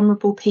supporting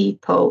vulnerable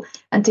people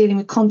and dealing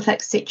with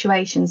complex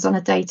situations on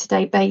a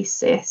day-to-day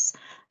basis.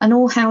 And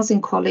all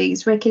housing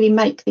colleagues regularly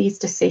make these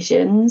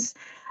decisions,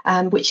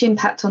 which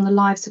impact on the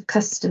lives of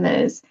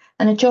customers.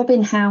 And a job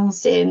in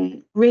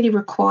housing really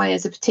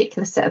requires a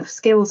particular set of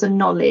skills and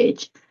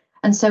knowledge.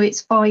 And so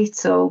it's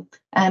vital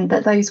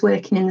that those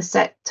working in the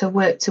sector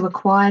work to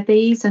acquire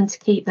these and to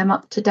keep them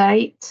up to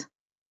date.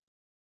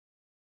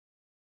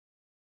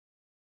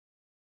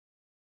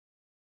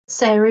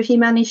 Sarah, have you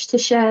managed to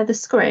share the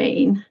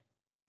screen?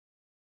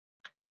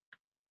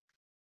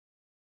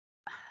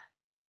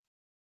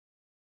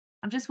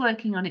 I'm just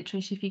working on it,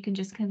 Trish. If you can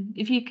just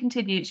if you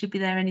continue, it should be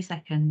there any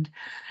second.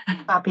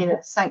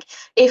 Fabulous, thank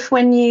you. If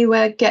when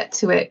you get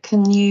to it,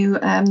 can you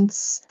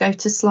go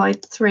to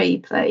slide 3,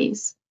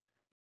 please?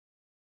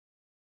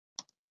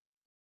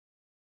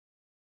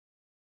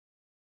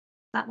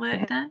 That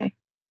work there?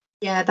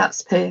 Yeah,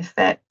 that's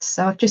perfect.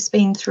 So I've just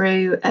been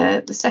through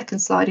the second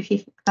slide.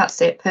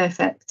 That's it,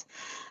 perfect.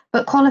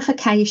 But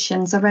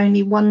qualifications are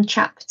only one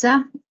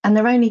chapter, and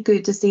they're only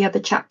good as the other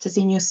chapters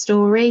in your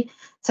story.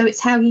 So it's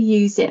how you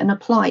use it and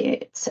apply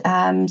it.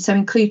 So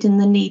including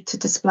the need to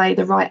display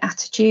the right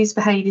attitudes,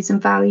 behaviours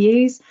and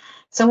values.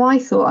 So I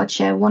thought I'd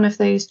share one of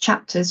those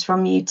chapters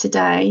from you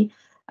today,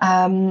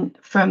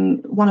 from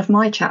one of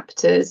my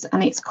chapters,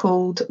 and it's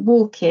called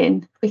Walk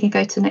In. We can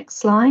go to the next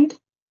slide.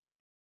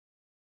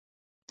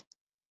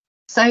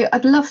 So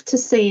I'd love to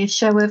see a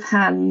show of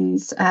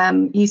hands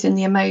using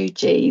the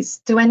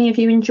emojis. Do any of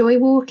you enjoy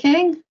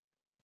walking?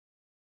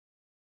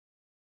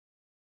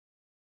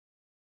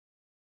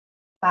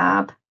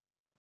 Fab.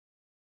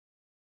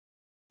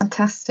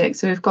 Fantastic.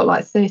 So we've got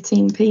like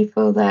 13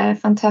 people there.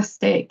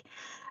 Fantastic.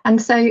 And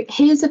so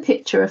here's a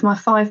picture of my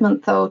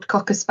 5-month-old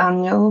Cocker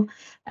Spaniel,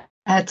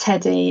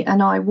 Teddy,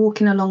 and I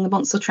walking along the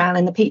Monsell Trail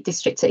in the Peak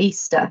District at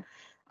Easter.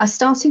 I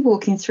started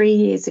walking 3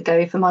 years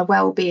ago for my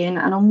well-being,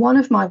 and on one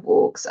of my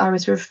walks, I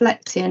was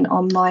reflecting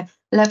on my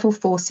level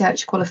 4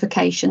 CH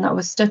qualification that I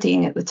was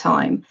studying at the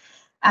time.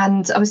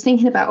 And I was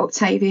thinking about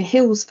Octavia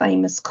Hill's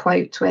famous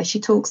quote where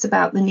she talks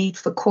about the need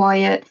for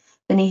quiet,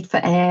 the need for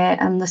air,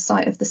 and the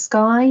sight of the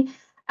sky.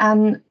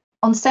 And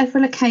on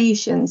several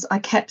occasions, I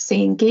kept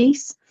seeing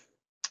geese,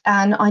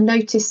 and I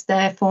noticed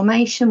their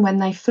formation when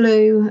they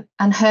flew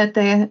and heard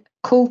their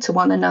call to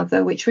one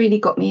another, which really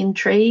got me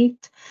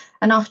intrigued.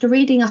 And after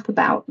reading up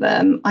about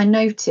them, I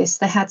noticed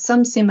they had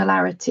some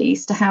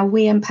similarities to how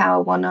we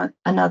empower one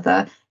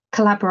another,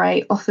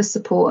 collaborate, offer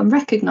support, and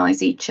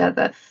recognise each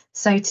other.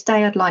 So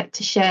today I'd like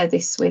to share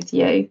this with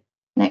you.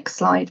 Next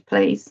slide,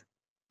 please.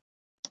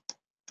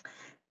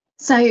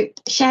 So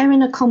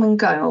sharing a common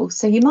goal.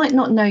 So you might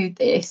not know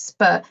this,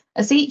 but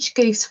as each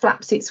goose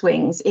flaps its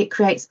wings, it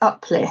creates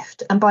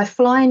uplift. And by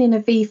flying in a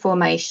V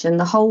formation,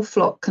 the whole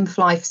flock can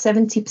fly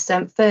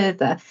 70%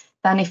 further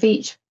than if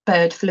each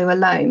bird flew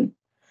alone.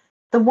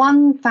 The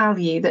one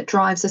value that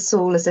drives us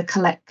all as a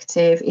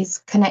collective is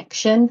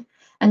connection,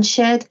 and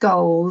shared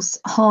goals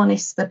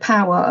harness the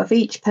power of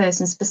each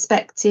person's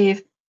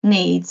perspective,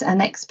 needs,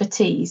 and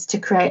expertise to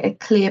create a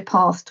clear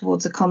path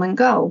towards a common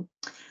goal.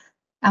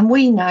 And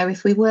we know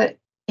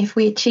if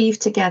we achieve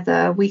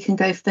together, we can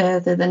go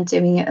further than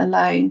doing it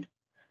alone.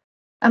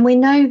 And we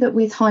know that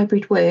with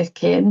hybrid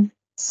working,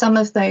 some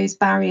of those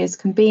barriers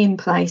can be in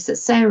place that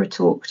Sarah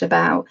talked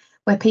about,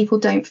 where people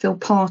don't feel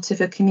part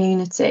of a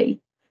community.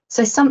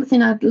 So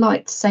something I'd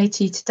like to say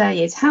to you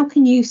today is, how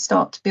can you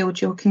start to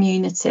build your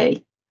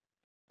community?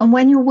 And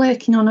when you're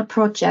working on a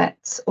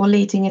project or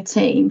leading a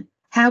team,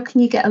 how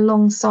can you get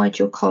alongside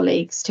your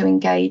colleagues to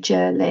engage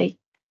early?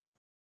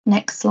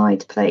 Next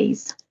slide,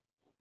 please.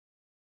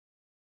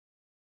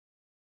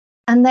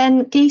 And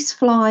then geese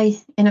fly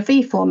in a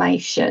V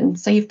formation.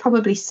 So you've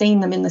probably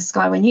seen them in the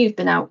sky when you've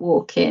been out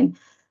walking.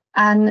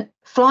 And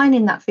flying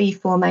in that V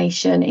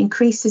formation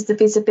increases the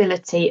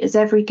visibility as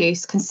every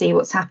goose can see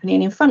what's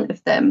happening in front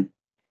of them.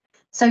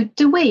 So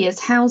do we as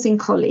housing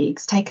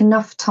colleagues take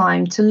enough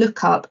time to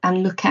look up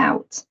and look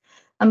out?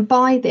 And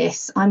by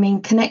this, I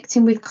mean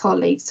connecting with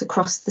colleagues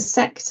across the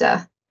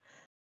sector,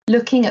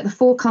 looking at the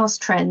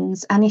forecast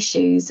trends and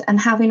issues and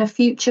having a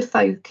future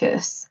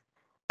focus.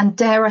 And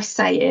dare I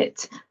say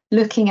it,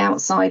 looking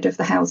outside of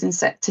the housing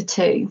sector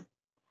too.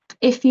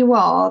 If you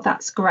are,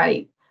 that's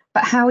great.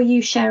 But how are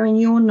you sharing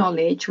your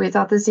knowledge with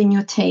others in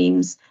your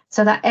teams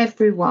so that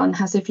everyone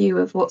has a view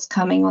of what's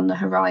coming on the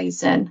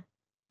horizon?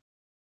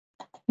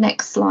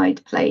 Next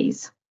slide,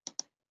 please.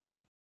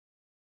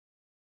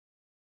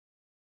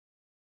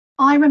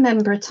 I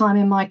remember a time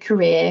in my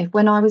career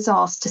when I was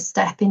asked to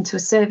step into a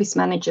service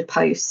manager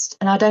post,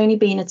 and I'd only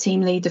been a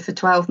team leader for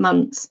 12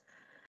 months.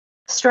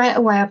 Straight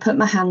away, I put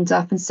my hand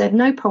up and said,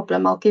 no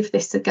problem, I'll give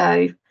this a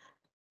go.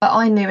 But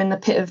I knew in the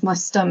pit of my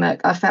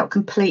stomach, I felt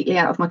completely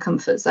out of my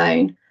comfort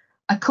zone.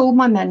 I called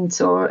my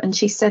mentor and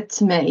she said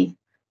to me,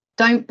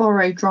 Don't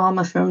borrow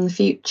drama from the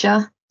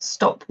future.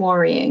 Stop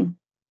worrying.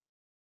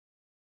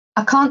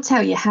 I can't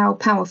tell you how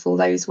powerful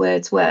those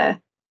words were.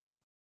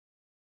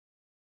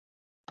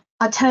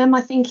 I turned my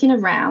thinking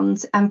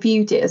around and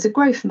viewed it as a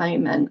growth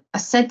moment. I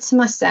said to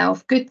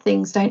myself, good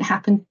things don't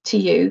happen to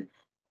you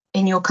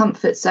in your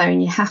comfort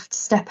zone. You have to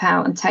step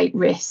out and take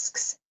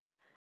risks.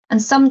 And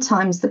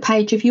sometimes the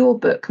page of your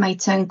book may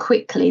turn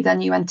quickly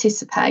than you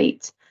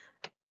anticipate.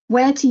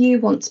 Where do you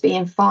want to be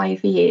in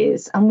 5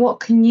 years? And what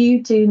can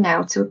you do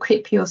now to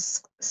equip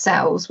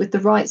yourselves with the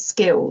right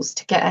skills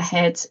to get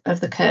ahead of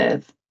the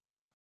curve?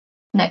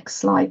 Next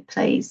slide,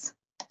 please.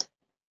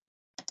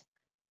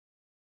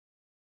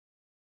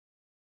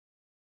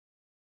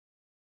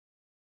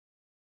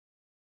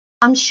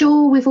 I'm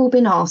sure we've all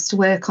been asked to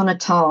work on a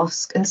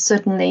task and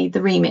suddenly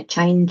the remit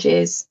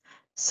changes.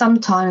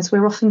 Sometimes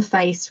we're often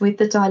faced with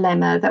the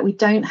dilemma that we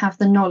don't have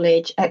the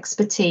knowledge,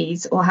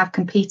 expertise, or have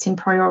competing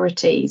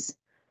priorities.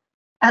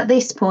 At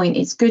this point,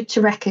 it's good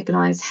to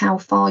recognise how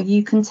far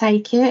you can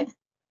take it.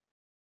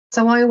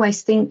 So I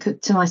always think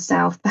to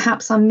myself,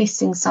 perhaps I'm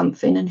missing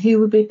something and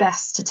who would be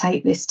best to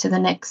take this to the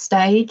next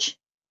stage?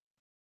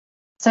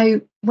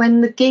 So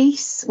when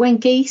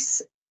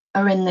geese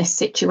are in this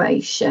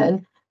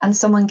situation and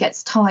someone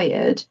gets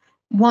tired,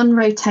 one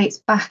rotates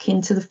back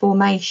into the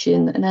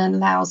formation and then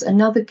allows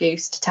another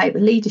goose to take the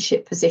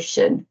leadership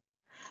position.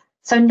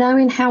 So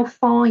knowing how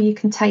far you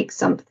can take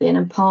something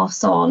and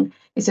pass on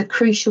is a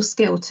crucial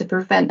skill to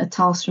prevent a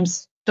task from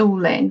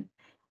stalling.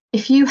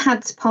 If you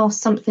had to pass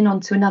something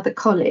on to another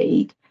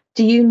colleague,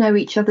 do you know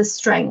each other's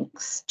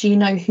strengths? Do you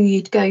know who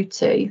you'd go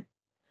to?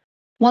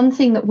 One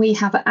thing that we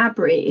have at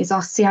ABRI is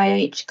our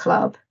CIH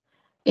club.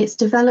 It's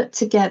developed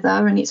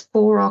together and it's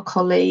for our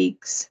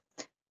colleagues.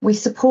 We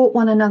support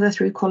one another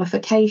through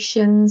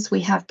qualifications. We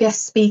have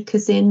guest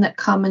speakers in that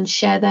come and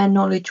share their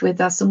knowledge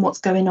with us and what's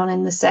going on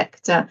in the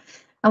sector.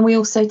 And we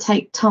also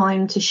take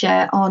time to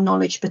share our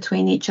knowledge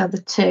between each other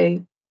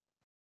too.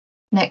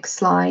 Next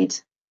slide.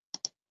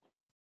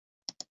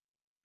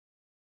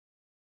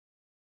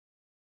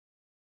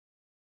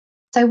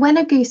 So when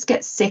a goose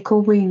gets sick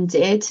or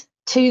wounded,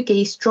 2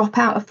 geese drop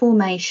out of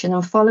formation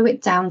and follow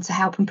it down to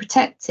help and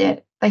protect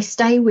it. They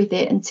stay with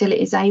it until it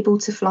is able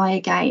to fly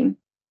again.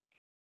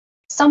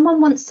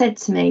 Someone once said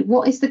to me,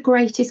 what is the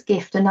greatest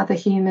gift another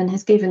human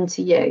has given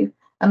to you?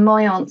 And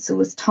my answer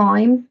was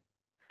time.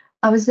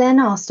 I was then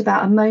asked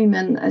about a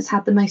moment that has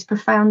had the most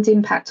profound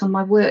impact on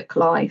my work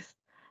life.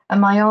 And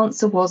my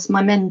answer was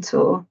my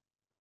mentor.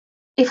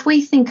 If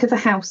we think of a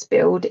house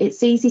build,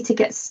 it's easy to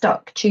get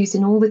stuck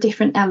choosing all the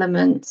different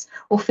elements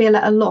or feel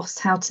at a loss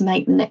how to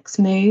make the next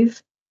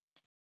move.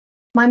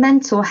 My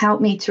mentor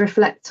helped me to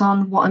reflect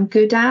on what I'm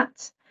good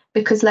at,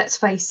 because let's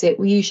face it,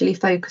 we usually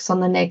focus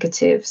on the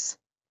negatives.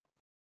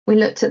 We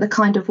looked at the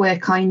kind of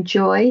work I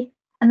enjoy,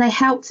 and they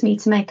helped me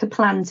to make a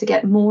plan to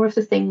get more of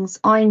the things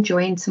I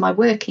enjoy into my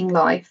working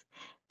life,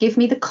 give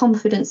me the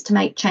confidence to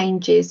make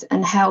changes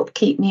and help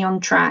keep me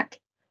on track.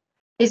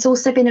 It's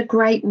also been a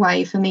great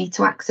way for me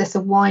to access a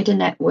wider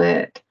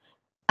network,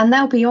 and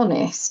they'll be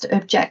honest,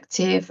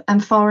 objective,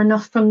 and far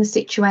enough from the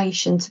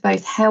situation to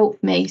both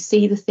help me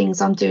see the things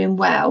I'm doing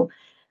well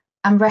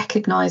and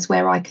recognise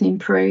where I can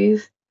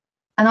improve.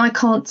 And I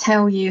can't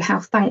tell you how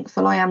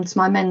thankful I am to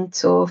my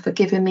mentor for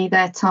giving me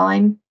their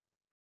time.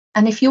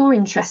 And if you're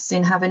interested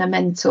in having a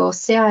mentor,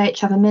 CIH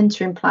have a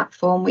mentoring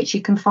platform which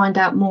you can find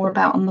out more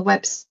about on the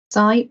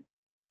website.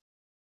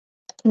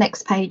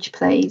 Next page,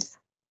 please.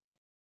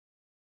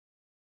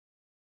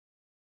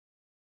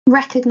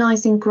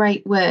 Recognising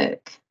great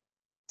work.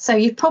 So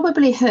you've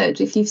probably heard,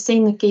 if you've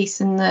seen the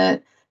geese in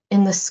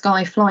the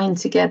sky flying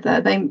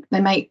together, they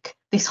make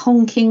this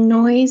honking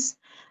noise.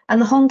 And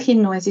the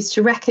honking noise is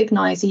to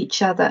recognise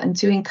each other and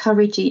to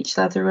encourage each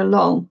other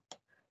along.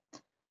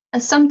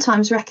 And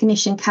sometimes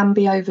recognition can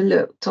be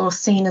overlooked or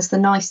seen as the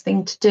nice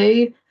thing to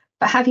do.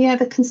 But have you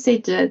ever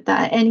considered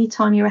that at any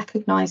time you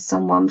recognise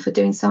someone for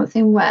doing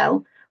something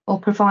well or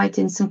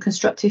providing some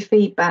constructive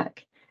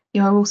feedback,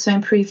 you are also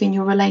improving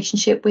your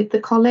relationship with the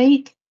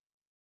colleague?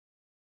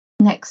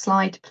 Next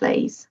slide,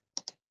 please.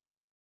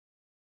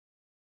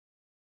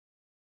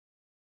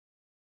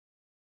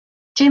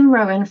 Jim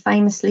Rohn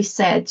famously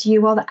said,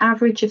 you are the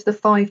average of the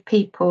 5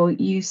 people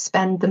you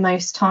spend the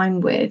most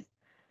time with.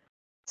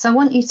 So I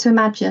want you to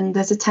imagine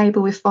there's a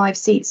table with 5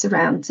 seats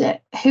around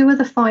it. Who are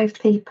the 5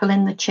 people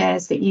in the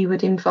chairs that you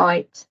would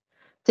invite?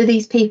 Do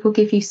these people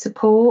give you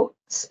support,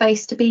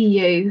 space to be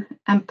you,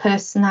 and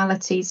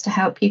personalities to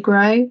help you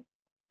grow?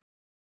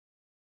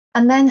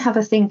 And then have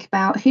a think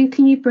about who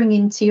can you bring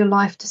into your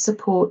life to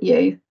support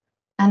you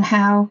and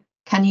how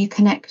can you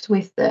connect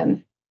with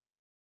them?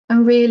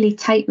 And really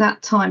take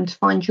that time to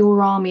find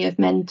your army of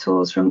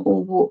mentors from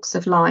all walks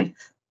of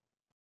life.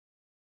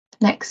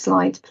 Next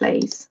slide,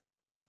 please.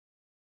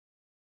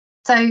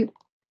 So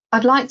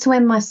I'd like to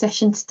end my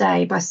session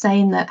today by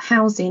saying that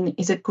housing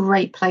is a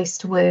great place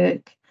to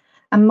work.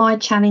 And my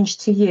challenge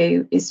to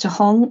you is to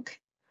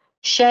honk,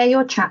 share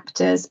your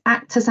chapters,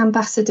 act as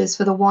ambassadors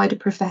for the wider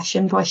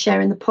profession by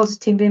sharing the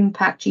positive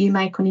impact you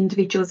make on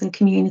individuals and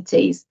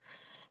communities.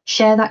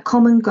 Share that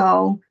common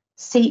goal,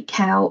 seek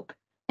help,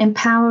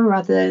 empower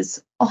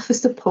others, offer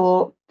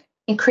support,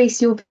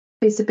 increase your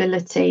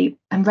visibility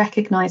and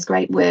recognise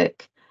great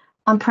work.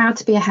 I'm proud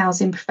to be a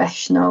housing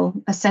professional,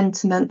 a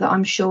sentiment that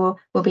I'm sure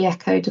will be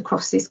echoed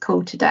across this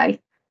call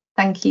today.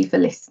 Thank you for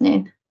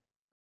listening.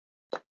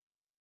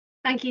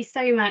 Thank you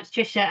so much,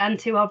 Trisha, and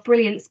to our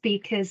brilliant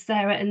speakers,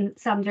 Sarah and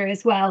Sandra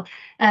as well.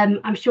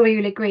 I'm sure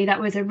you'll agree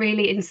that was a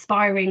really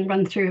inspiring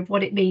run through of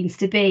what it means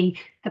to be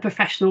a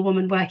professional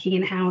woman working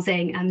in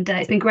housing. And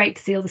it's been great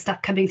to see all the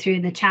stuff coming through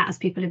in the chat as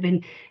people have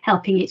been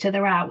helping each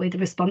other out with the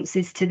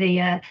responses to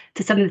the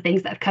to some of the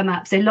things that have come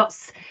up. So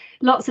lots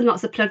and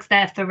lots of plugs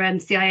there for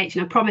CIH,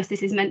 and I promise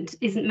this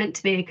isn't meant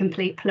to be a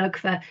complete plug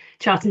for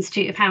Chartered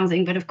Institute of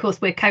Housing, but of course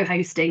we're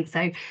co-hosting,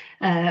 so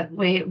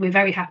we're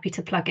very happy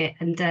to plug it,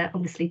 and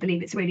obviously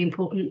believe it's a really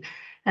important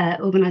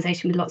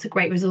organisation with lots of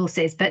great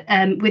resources. But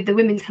with the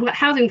Women's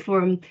Housing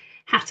Forum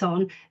hat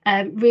on,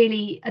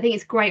 really I think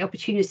it's a great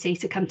opportunity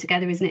to come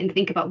together, isn't it, and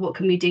think about what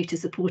can we do to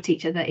support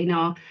each other in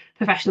our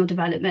professional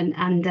development,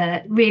 and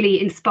really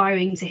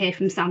inspiring to hear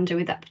from Sandra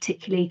with that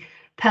particularly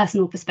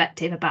personal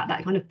perspective about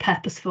that kind of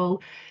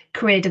purposeful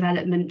career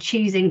development,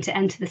 choosing to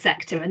enter the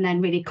sector and then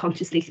really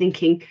consciously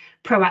thinking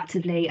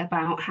proactively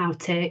about how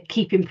to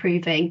keep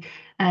improving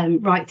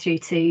right through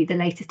to the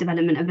latest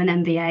development of an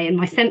MBA. And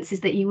my sense is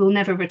that you will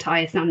never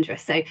retire, Sandra,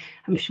 so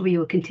I'm sure you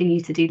will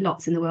continue to do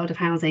lots in the world of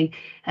housing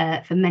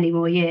for many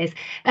more years.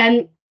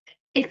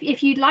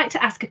 If you'd like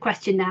to ask a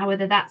question now,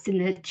 whether that's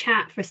in the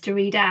chat for us to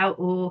read out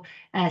or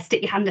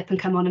stick your hand up and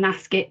come on and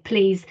ask it,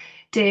 please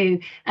do.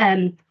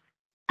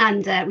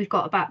 And we've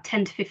got about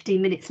 10 to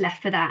 15 minutes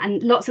left for that,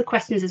 and lots of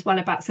questions as well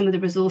about some of the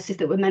resources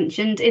that were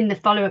mentioned in the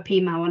follow-up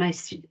email. When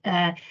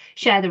I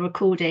share the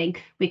recording,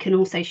 we can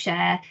also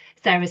share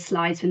Sarah's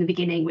slides from the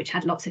beginning, which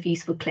had lots of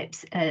useful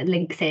clips,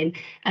 links in,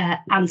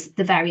 and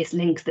the various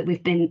links that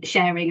we've been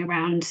sharing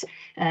around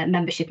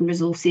membership and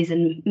resources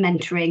and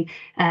mentoring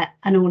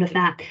and all of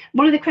that.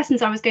 One of the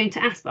questions I was going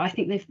to ask, but I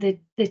think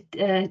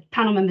the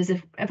panel members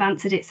have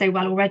answered it so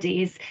well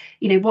already, is,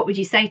 you know, what would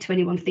you say to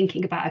anyone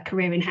thinking about a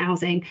career in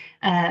housing?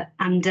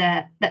 And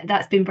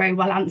that's been very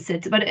well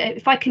answered. But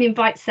if I can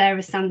invite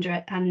Sarah,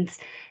 Sandra and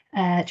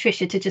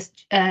Trisha to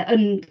just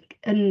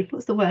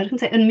what's the word? I can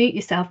say unmute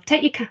yourself.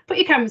 Put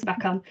your cameras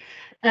back on,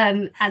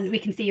 and we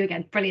can see you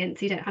again. Brilliant.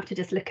 So you don't have to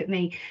just look at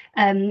me.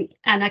 And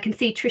I can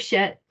see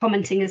Trisha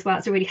commenting as well.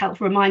 It's a really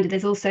helpful reminder.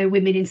 There's also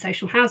Women in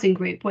Social Housing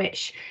group,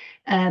 which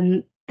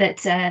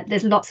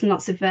there's lots and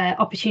lots of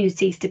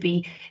opportunities to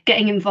be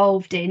getting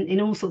involved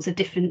in all sorts of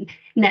different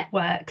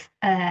networks.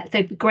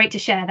 So great to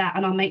share that,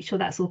 and I'll make sure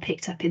that's all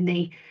picked up in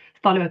the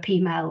follow-up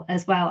email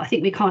as well. I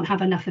think we can't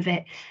have enough of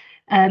it.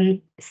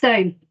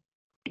 So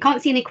I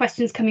can't see any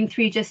questions coming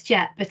through just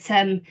yet, but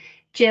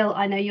Jill,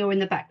 I know you're in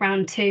the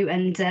background too,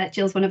 and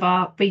Jill's one of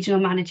our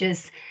regional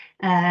managers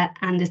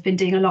and has been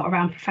doing a lot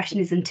around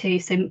professionalism too,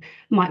 so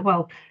might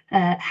well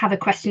have a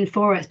question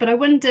for us. But I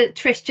wonder,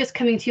 Trish, just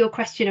coming to your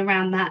question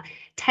around that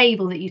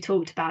table that you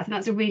talked about, I think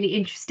that's a really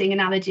interesting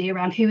analogy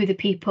around who are the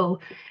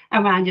people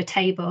around your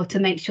table to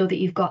make sure that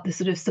you've got the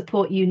sort of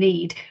support you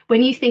need.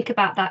 When you think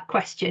about that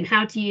question,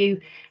 how do you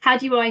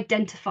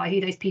identify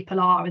who those people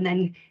are, and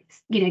then,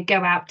 you know,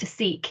 go out to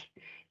seek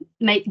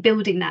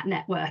building that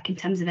network in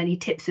terms of any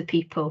tips for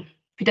people?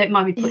 If you don't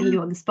mind me putting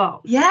you on the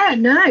spot. Yeah,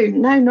 no,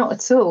 not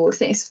at all. I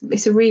think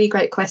it's a really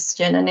great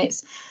question, and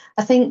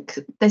I think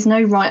there's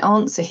no right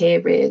answer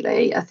here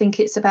really. I think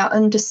it's about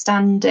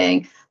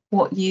understanding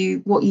what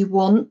you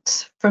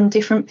want from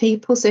different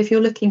people. So if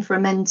you're looking for a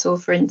mentor,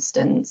 for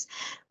instance,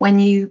 when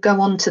you go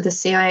onto the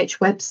CIH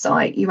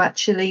website, you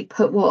actually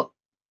put what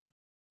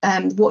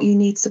you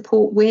need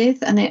support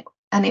with, and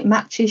it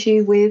matches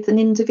you with an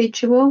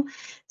individual.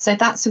 So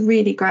that's a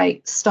really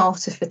great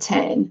starter for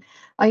 10.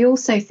 I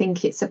also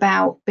think it's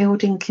about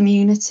building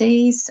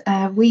communities.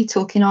 We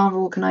talk in our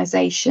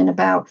organisation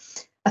about,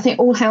 I think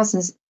all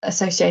housing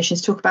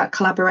associations talk about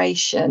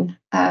collaboration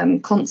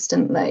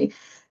constantly.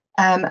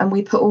 And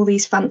we put all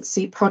these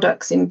fancy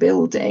products in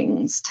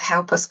buildings to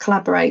help us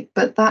collaborate,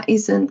 but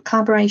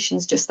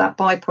collaboration's just that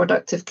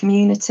byproduct of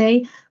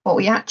community. What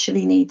we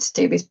actually need to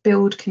do is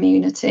build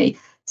community.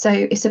 So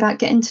it's about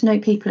getting to know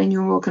people in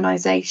your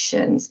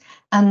organisations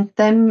and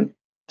them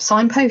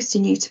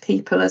signposting you to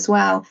people as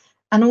well,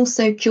 and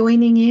also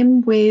joining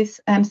in with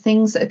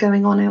things that are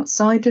going on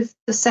outside of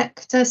the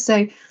sector.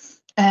 So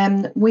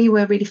we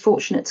were really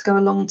fortunate to go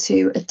along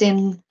to a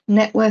DIN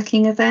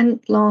networking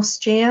event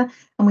last year,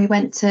 and we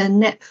went to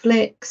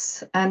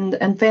Netflix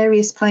and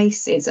various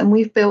places, and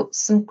we've built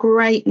some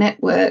great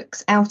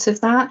networks out of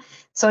that.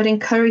 So I'd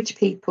encourage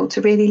people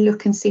to really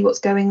look and see what's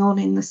going on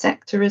in the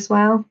sector as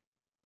well.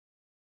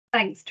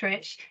 Thanks,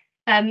 Trish.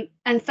 And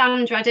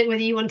Sandra, I don't know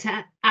whether you want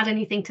to add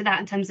anything to that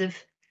in terms of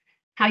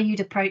how you'd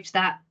approach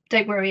that.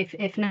 Don't worry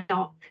if not.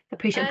 I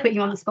appreciate putting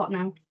you on the spot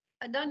now.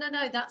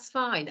 No, that's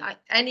fine.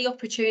 Any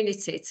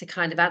opportunity to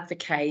kind of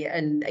advocate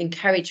and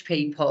encourage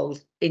people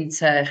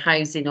into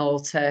housing or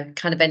to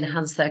kind of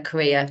enhance their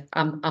career,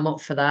 I'm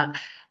up for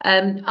that.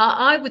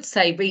 I would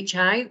say reach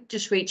out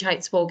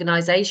to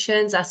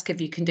organisations, ask if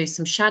you can do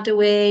some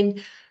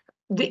shadowing.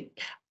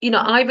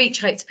 I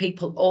reach out to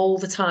people all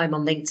the time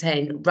on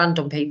LinkedIn,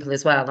 random people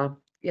as well.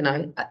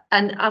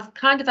 And I've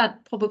kind of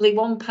had probably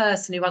one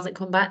person who hasn't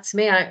come back to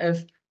me out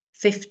of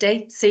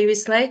 50.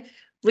 Seriously,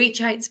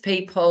 reach out to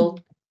people,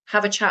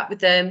 have a chat with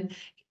them.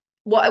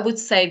 What I would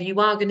say, if you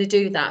are going to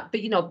do that,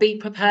 but be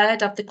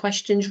prepared, have the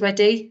questions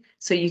ready,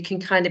 so you can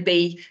kind of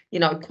be,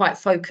 quite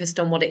focused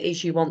on what it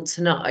is you want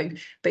to know.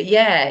 But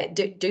yeah,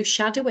 do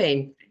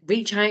shadowing,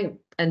 reach out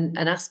and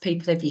ask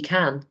people if you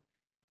can.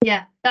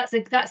 Yeah, that's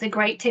a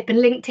great tip, and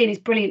LinkedIn is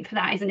brilliant for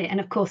that, isn't it? And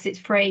of course it's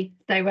free.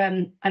 So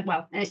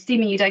well,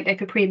 assuming you don't go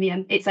for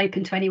premium, it's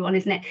open to anyone,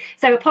 isn't it?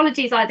 So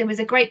apologies, there was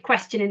a great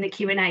question in the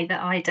Q&A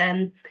that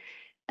I'd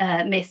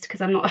missed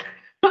because I'm not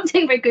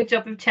doing a very good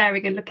job of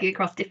chairing and looking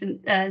across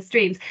different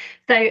streams.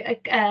 So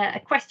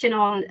a question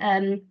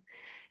on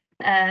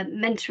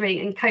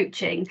mentoring and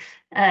coaching,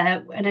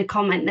 and a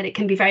comment that it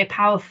can be very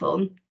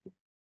powerful.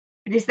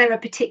 Is there a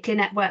particular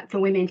network for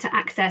women to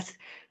access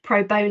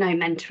pro bono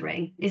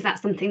mentoring? Is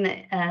that something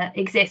that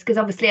exists? Because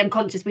obviously I'm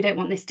conscious we don't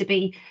want this to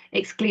be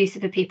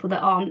exclusive of people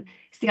that aren't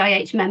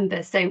CIH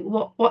members. So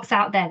what's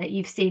out there that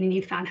you've seen and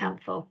you found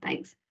helpful?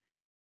 Thanks.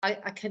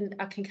 I can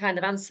kind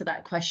of answer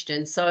that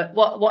question. So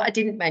what I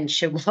didn't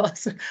mention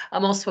was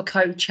I'm also a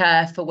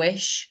co-chair for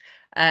WISH,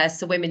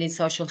 so Women in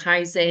Social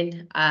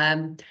Housing.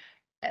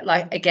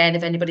 Again,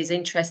 if anybody's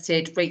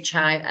interested, reach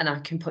out and I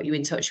can put you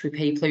in touch with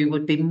people who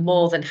would be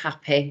more than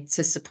happy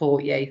to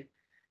support you.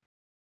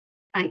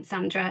 Thanks,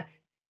 Sandra.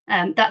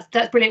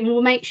 That's brilliant.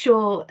 We'll make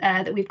sure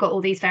that we've got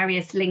all these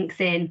various links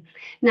in.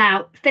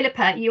 Now,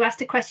 Philippa, you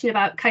asked a question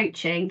about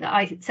coaching that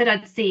I said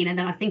I'd seen, and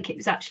then I think it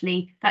was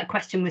actually, that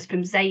question was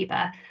from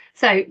Zaba.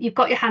 So you've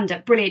got your hand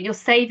up. Brilliant. You're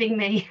saving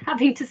me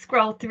having to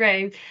scroll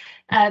through.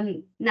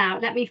 Now,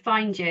 let me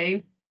find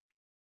you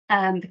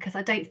because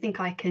I don't think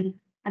I can.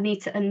 I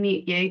need to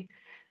unmute you.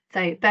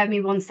 So bear with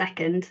me 1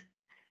 second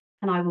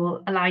and I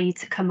will allow you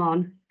to come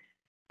on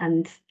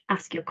and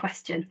ask your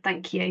question.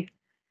 Thank you.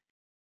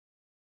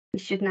 You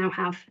should now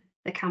have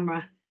the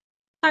camera.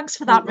 Thanks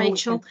for that,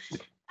 Rachel.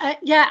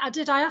 Yeah, I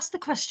did. I asked the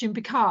question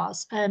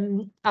because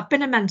I've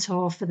been a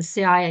mentor for the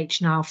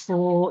CIH now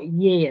for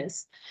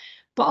years,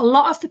 but a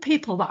lot of the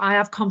people that I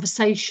have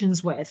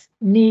conversations with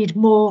need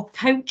more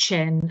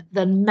coaching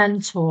than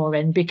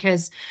mentoring,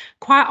 because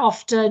quite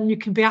often you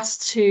can be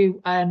asked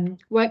to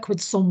work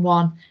with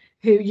someone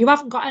who you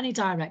haven't got any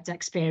direct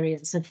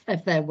experience of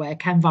their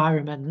work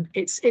environment.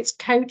 It's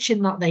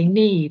coaching that they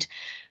need.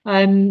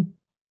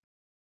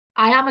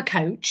 I am a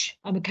coach.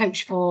 I'm a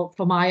coach for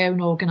my own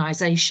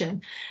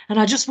organisation, and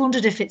I just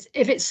wondered if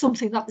it's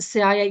something that the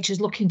CIH is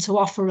looking to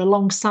offer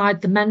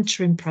alongside the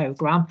mentoring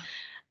programme.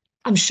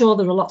 I'm sure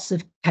there are lots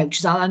of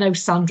coaches. I know,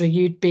 Sandra,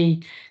 you'd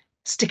be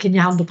sticking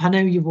your hand up. I know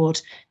you would,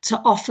 to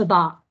offer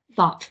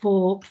that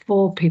for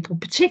people,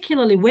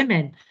 particularly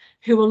women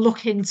who are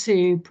looking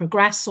to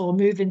progress or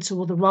move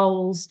into other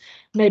roles,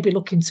 maybe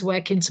looking to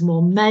work into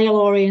more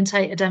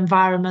male-orientated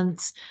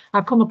environments.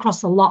 I've come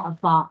across a lot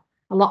of that.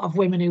 A lot of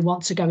women who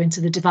want to go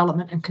into the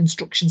development and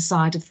construction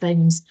side of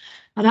things.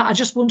 And I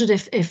just wondered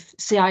if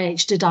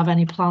CIH did have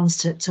any plans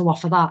to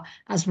offer that,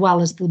 as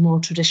well as the more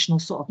traditional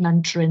sort of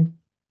mentoring.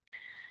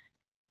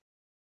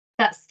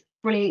 That's a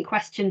brilliant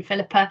question,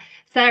 Philippa.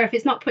 Sarah, if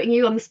it's not putting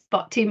you on the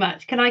spot too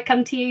much, can I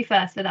come to you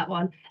first for that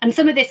one? And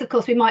some of this, of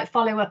course, we might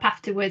follow up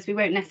afterwards. We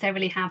won't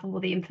necessarily have all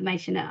the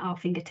information at our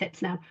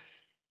fingertips now.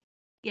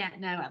 Yeah,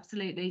 no,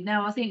 absolutely.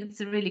 No, I think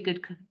it's a really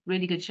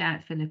good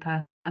shout,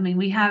 Philippa. I mean,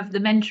 we have the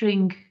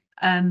mentoring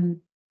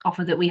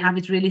offer that we have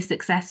is really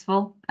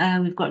successful.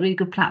 We've got a really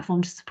good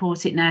platform to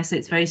support it now, so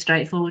it's very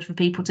straightforward for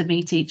people to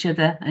meet each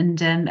other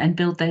and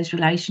build those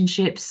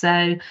relationships.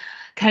 So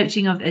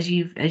coaching, as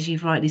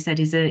you've rightly said,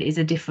 is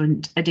a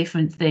different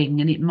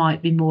thing, and it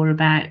might be more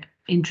about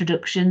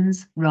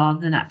introductions rather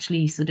than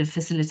actually sort of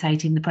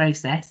facilitating the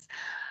process.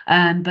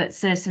 But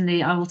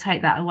certainly I will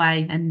take that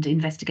away and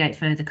investigate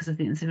further, because I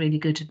think it's a really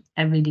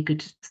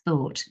good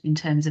thought in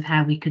terms of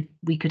how we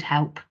could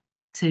help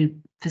to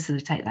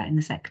facilitate that in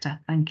the sector.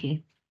 Thank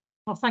you.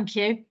 Well, thank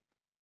you.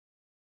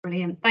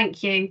 Brilliant.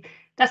 Thank you.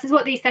 This is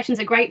what these sessions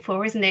are great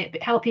for, isn't it?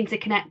 But helping to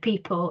connect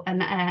people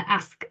and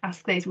ask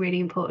those really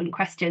important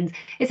questions.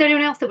 Is there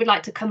anyone else that would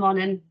like to come on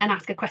and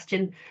ask a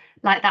question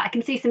like that? I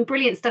can see some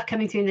brilliant stuff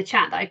coming through in the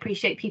chat that I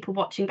appreciate people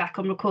watching back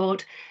on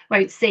record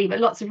won't see, but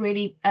lots of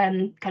really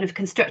kind of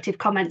constructive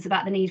comments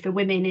about the need for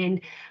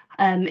women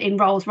in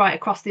roles right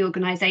across the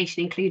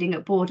organisation, including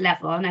at board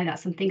level. I know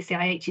that's something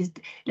CIH is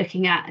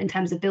looking at in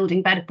terms of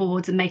building better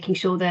boards and making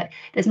sure that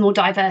there's more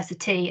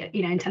diversity,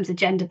 in terms of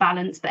gender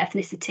balance, but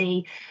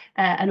ethnicity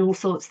and all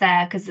sorts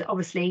there, because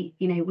obviously,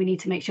 we need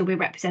to make sure we're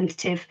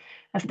representative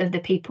of the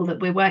people that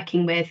we're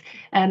working with.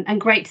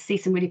 And great to see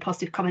some really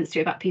positive comments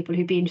through about people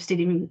who'd be interested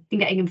in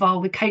getting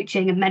involved with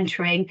coaching and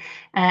mentoring.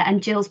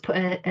 And Jill's put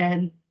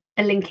a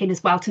a link in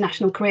as well to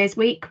National Careers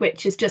Week,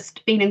 which has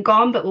just been and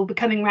gone, but will be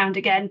coming round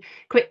again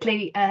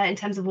quickly in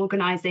terms of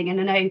organising.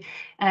 And I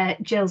know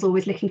Jill's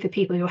always looking for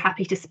people who are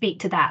happy to speak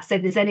to that. So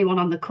if there's anyone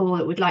on the call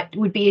that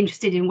would be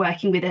interested in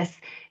working with us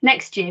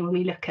next year when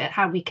we look at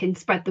how we can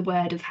spread the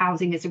word of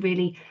housing as a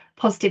really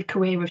positive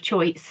career of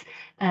choice,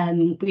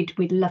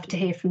 we'd love to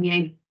hear from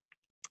you.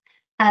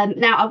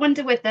 Now, I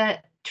wonder whether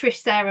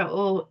Trish, Sarah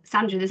or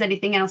Sandra, there's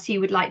anything else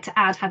you would like to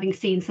add, having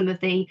seen some of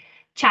the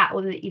chat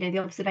or the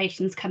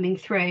observations coming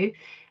through,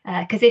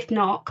 because if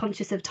not,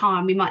 conscious of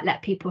time, we might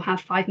let people have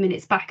 5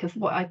 minutes back of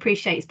what I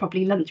appreciate is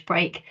probably lunch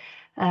break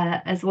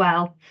as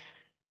well.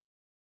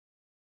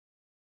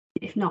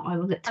 If not, I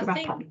will look to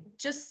wrap up.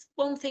 Just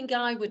one thing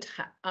I would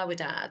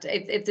add,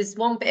 if there's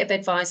one bit of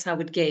advice I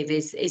would give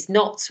is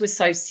not to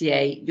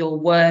associate your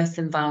worth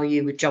and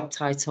value with job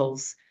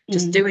titles.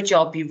 Just do a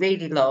job you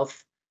really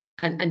love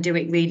and do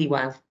it really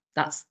well.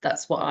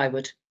 That's what I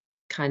would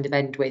kind of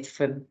end with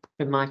from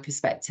my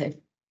perspective.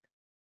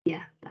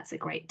 Yeah, that's a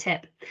great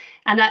tip.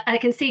 And I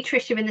can see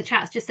Tricia in the chat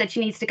has just said she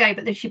needs to go,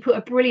 but then she put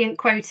a brilliant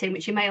quote in,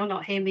 which you may or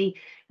not hear me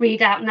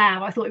read out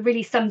now. I thought it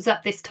really sums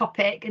up this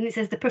topic. And it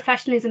says, the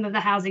professionalism of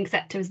the housing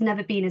sector has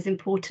never been as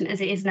important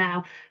as it is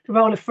now. The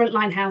role of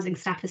frontline housing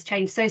staff has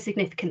changed so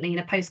significantly in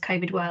a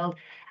post-COVID world.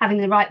 Having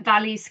the right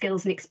values,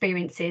 skills and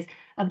experiences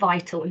are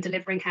vital in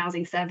delivering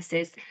housing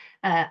services.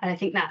 And I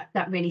think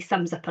that really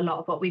sums up a lot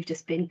of what we've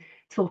just been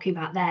talking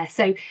about there.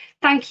 So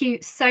thank you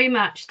so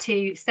much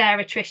to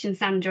Sarah, Trish and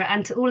Sandra,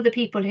 and to all of the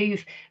people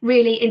who've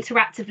really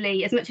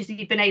interactively, as much as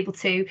you've been able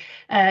to,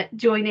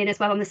 join in as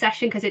well on the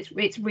session, because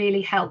it's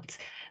really helped.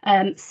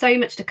 So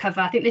much to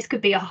cover. I think this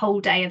could be a whole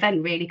day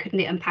event, really, couldn't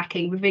it?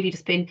 Unpacking. We've really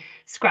just been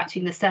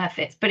scratching the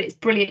surface, but it's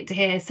brilliant to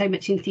hear so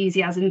much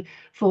enthusiasm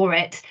for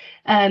it.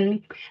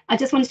 I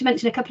just wanted to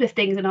mention a couple of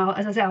things, and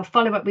as I say, I'll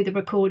follow up with the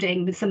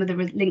recording with some of the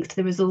links to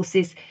the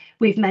resources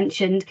we've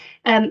mentioned.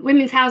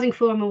 Women's Housing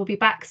Forum will be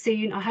back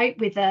soon, I hope,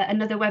 with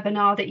another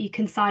webinar that you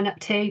can sign up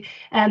to,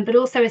 but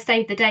also a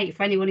save the date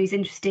for anyone who's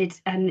interested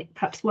and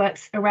perhaps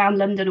works around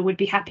London or would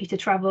be happy to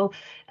travel.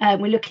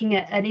 We're looking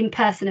at an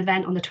in-person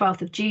event on the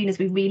 12th of June as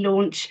we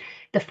relaunch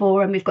the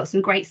forum. We've got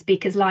some great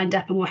speakers lined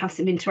up and we'll have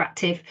some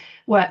interactive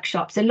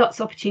workshops, and lots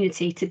of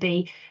opportunity to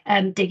be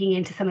digging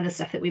into some of the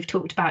stuff that we've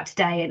talked about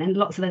today, and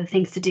lots of other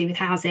things to do with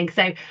housing.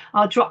 So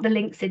I'll drop the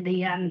links in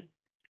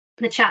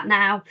the chat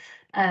now,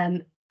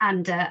 and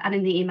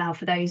in the email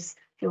for those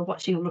who are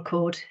watching on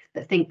record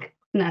that think,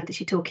 no, that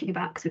she's talking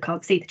about, because we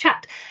can't see the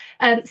chat.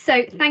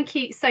 So thank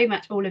you so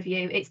much, all of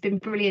you. It's been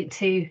brilliant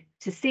to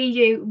see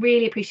you.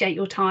 Really appreciate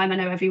your time. I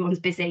know everyone's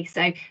busy,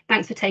 so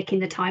thanks for taking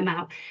the time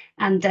out.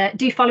 And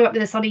do follow up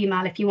with us on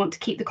email if you want to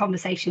keep the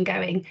conversation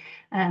going.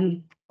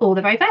 All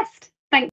the very best.